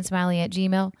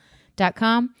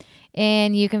hooklineandsmiley@gmail.com.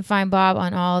 And you can find Bob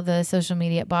on all the social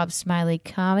media at Bob Smiley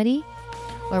Comedy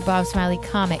or Bob Smiley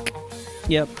Comic.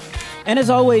 Yep. And as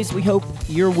always, we hope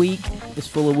your week is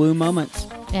full of woo moments.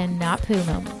 And not poo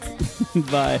moments.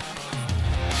 Bye.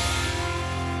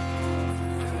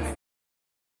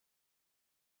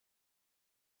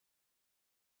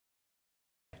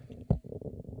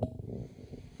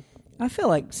 I feel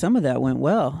like some of that went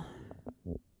well.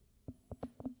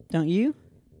 Don't you?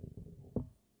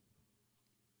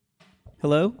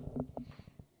 Hello?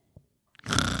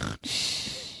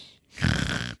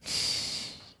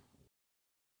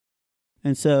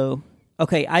 And so,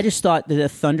 okay, I just thought that the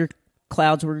thunder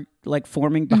clouds were like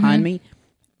forming behind me,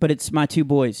 but it's my two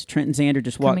boys. Trent and Xander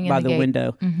just walked by the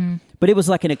window. But it was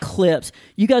like an eclipse.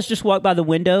 You guys just walked by the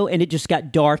window and it just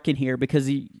got dark in here because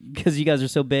you guys are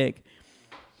so big.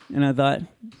 And I thought,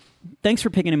 thanks for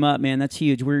picking him up, man. That's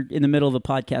huge. We're in the middle of a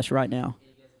podcast right now.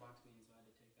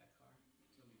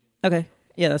 Okay.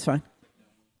 Yeah, that's fine.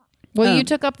 Well, you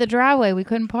took up the driveway. We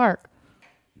couldn't park.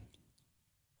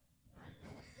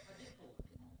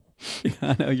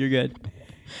 I know, you're good.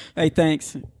 Hey,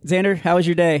 thanks. Xander, how was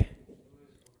your day?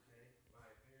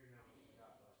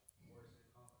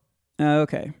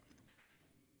 Okay.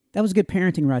 That was good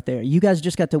parenting right there. You guys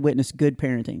just got to witness good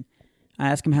parenting. I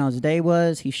asked him how his day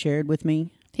was. He shared with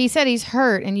me. He said he's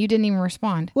hurt, and you didn't even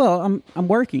respond. Well, I'm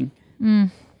working. I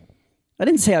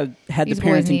didn't say I had the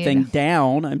parenting thing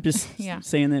down. I'm just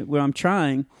saying that I'm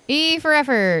trying. E for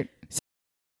effort.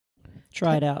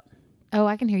 Try it out. Oh,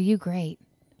 I can hear you great.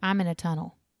 I'm in a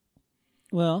tunnel.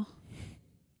 Well,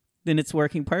 then it's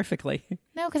working perfectly.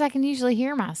 No, because I can usually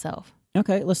hear myself.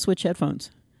 Okay, let's switch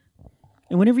headphones.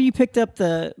 And whenever you picked up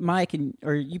the mic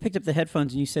or you picked up the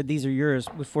headphones and you said these are yours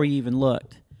before you even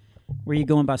looked, were you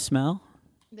going by smell?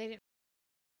 They didn't.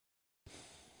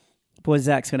 Boy,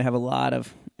 Zach's going to have a lot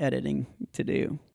of editing to do.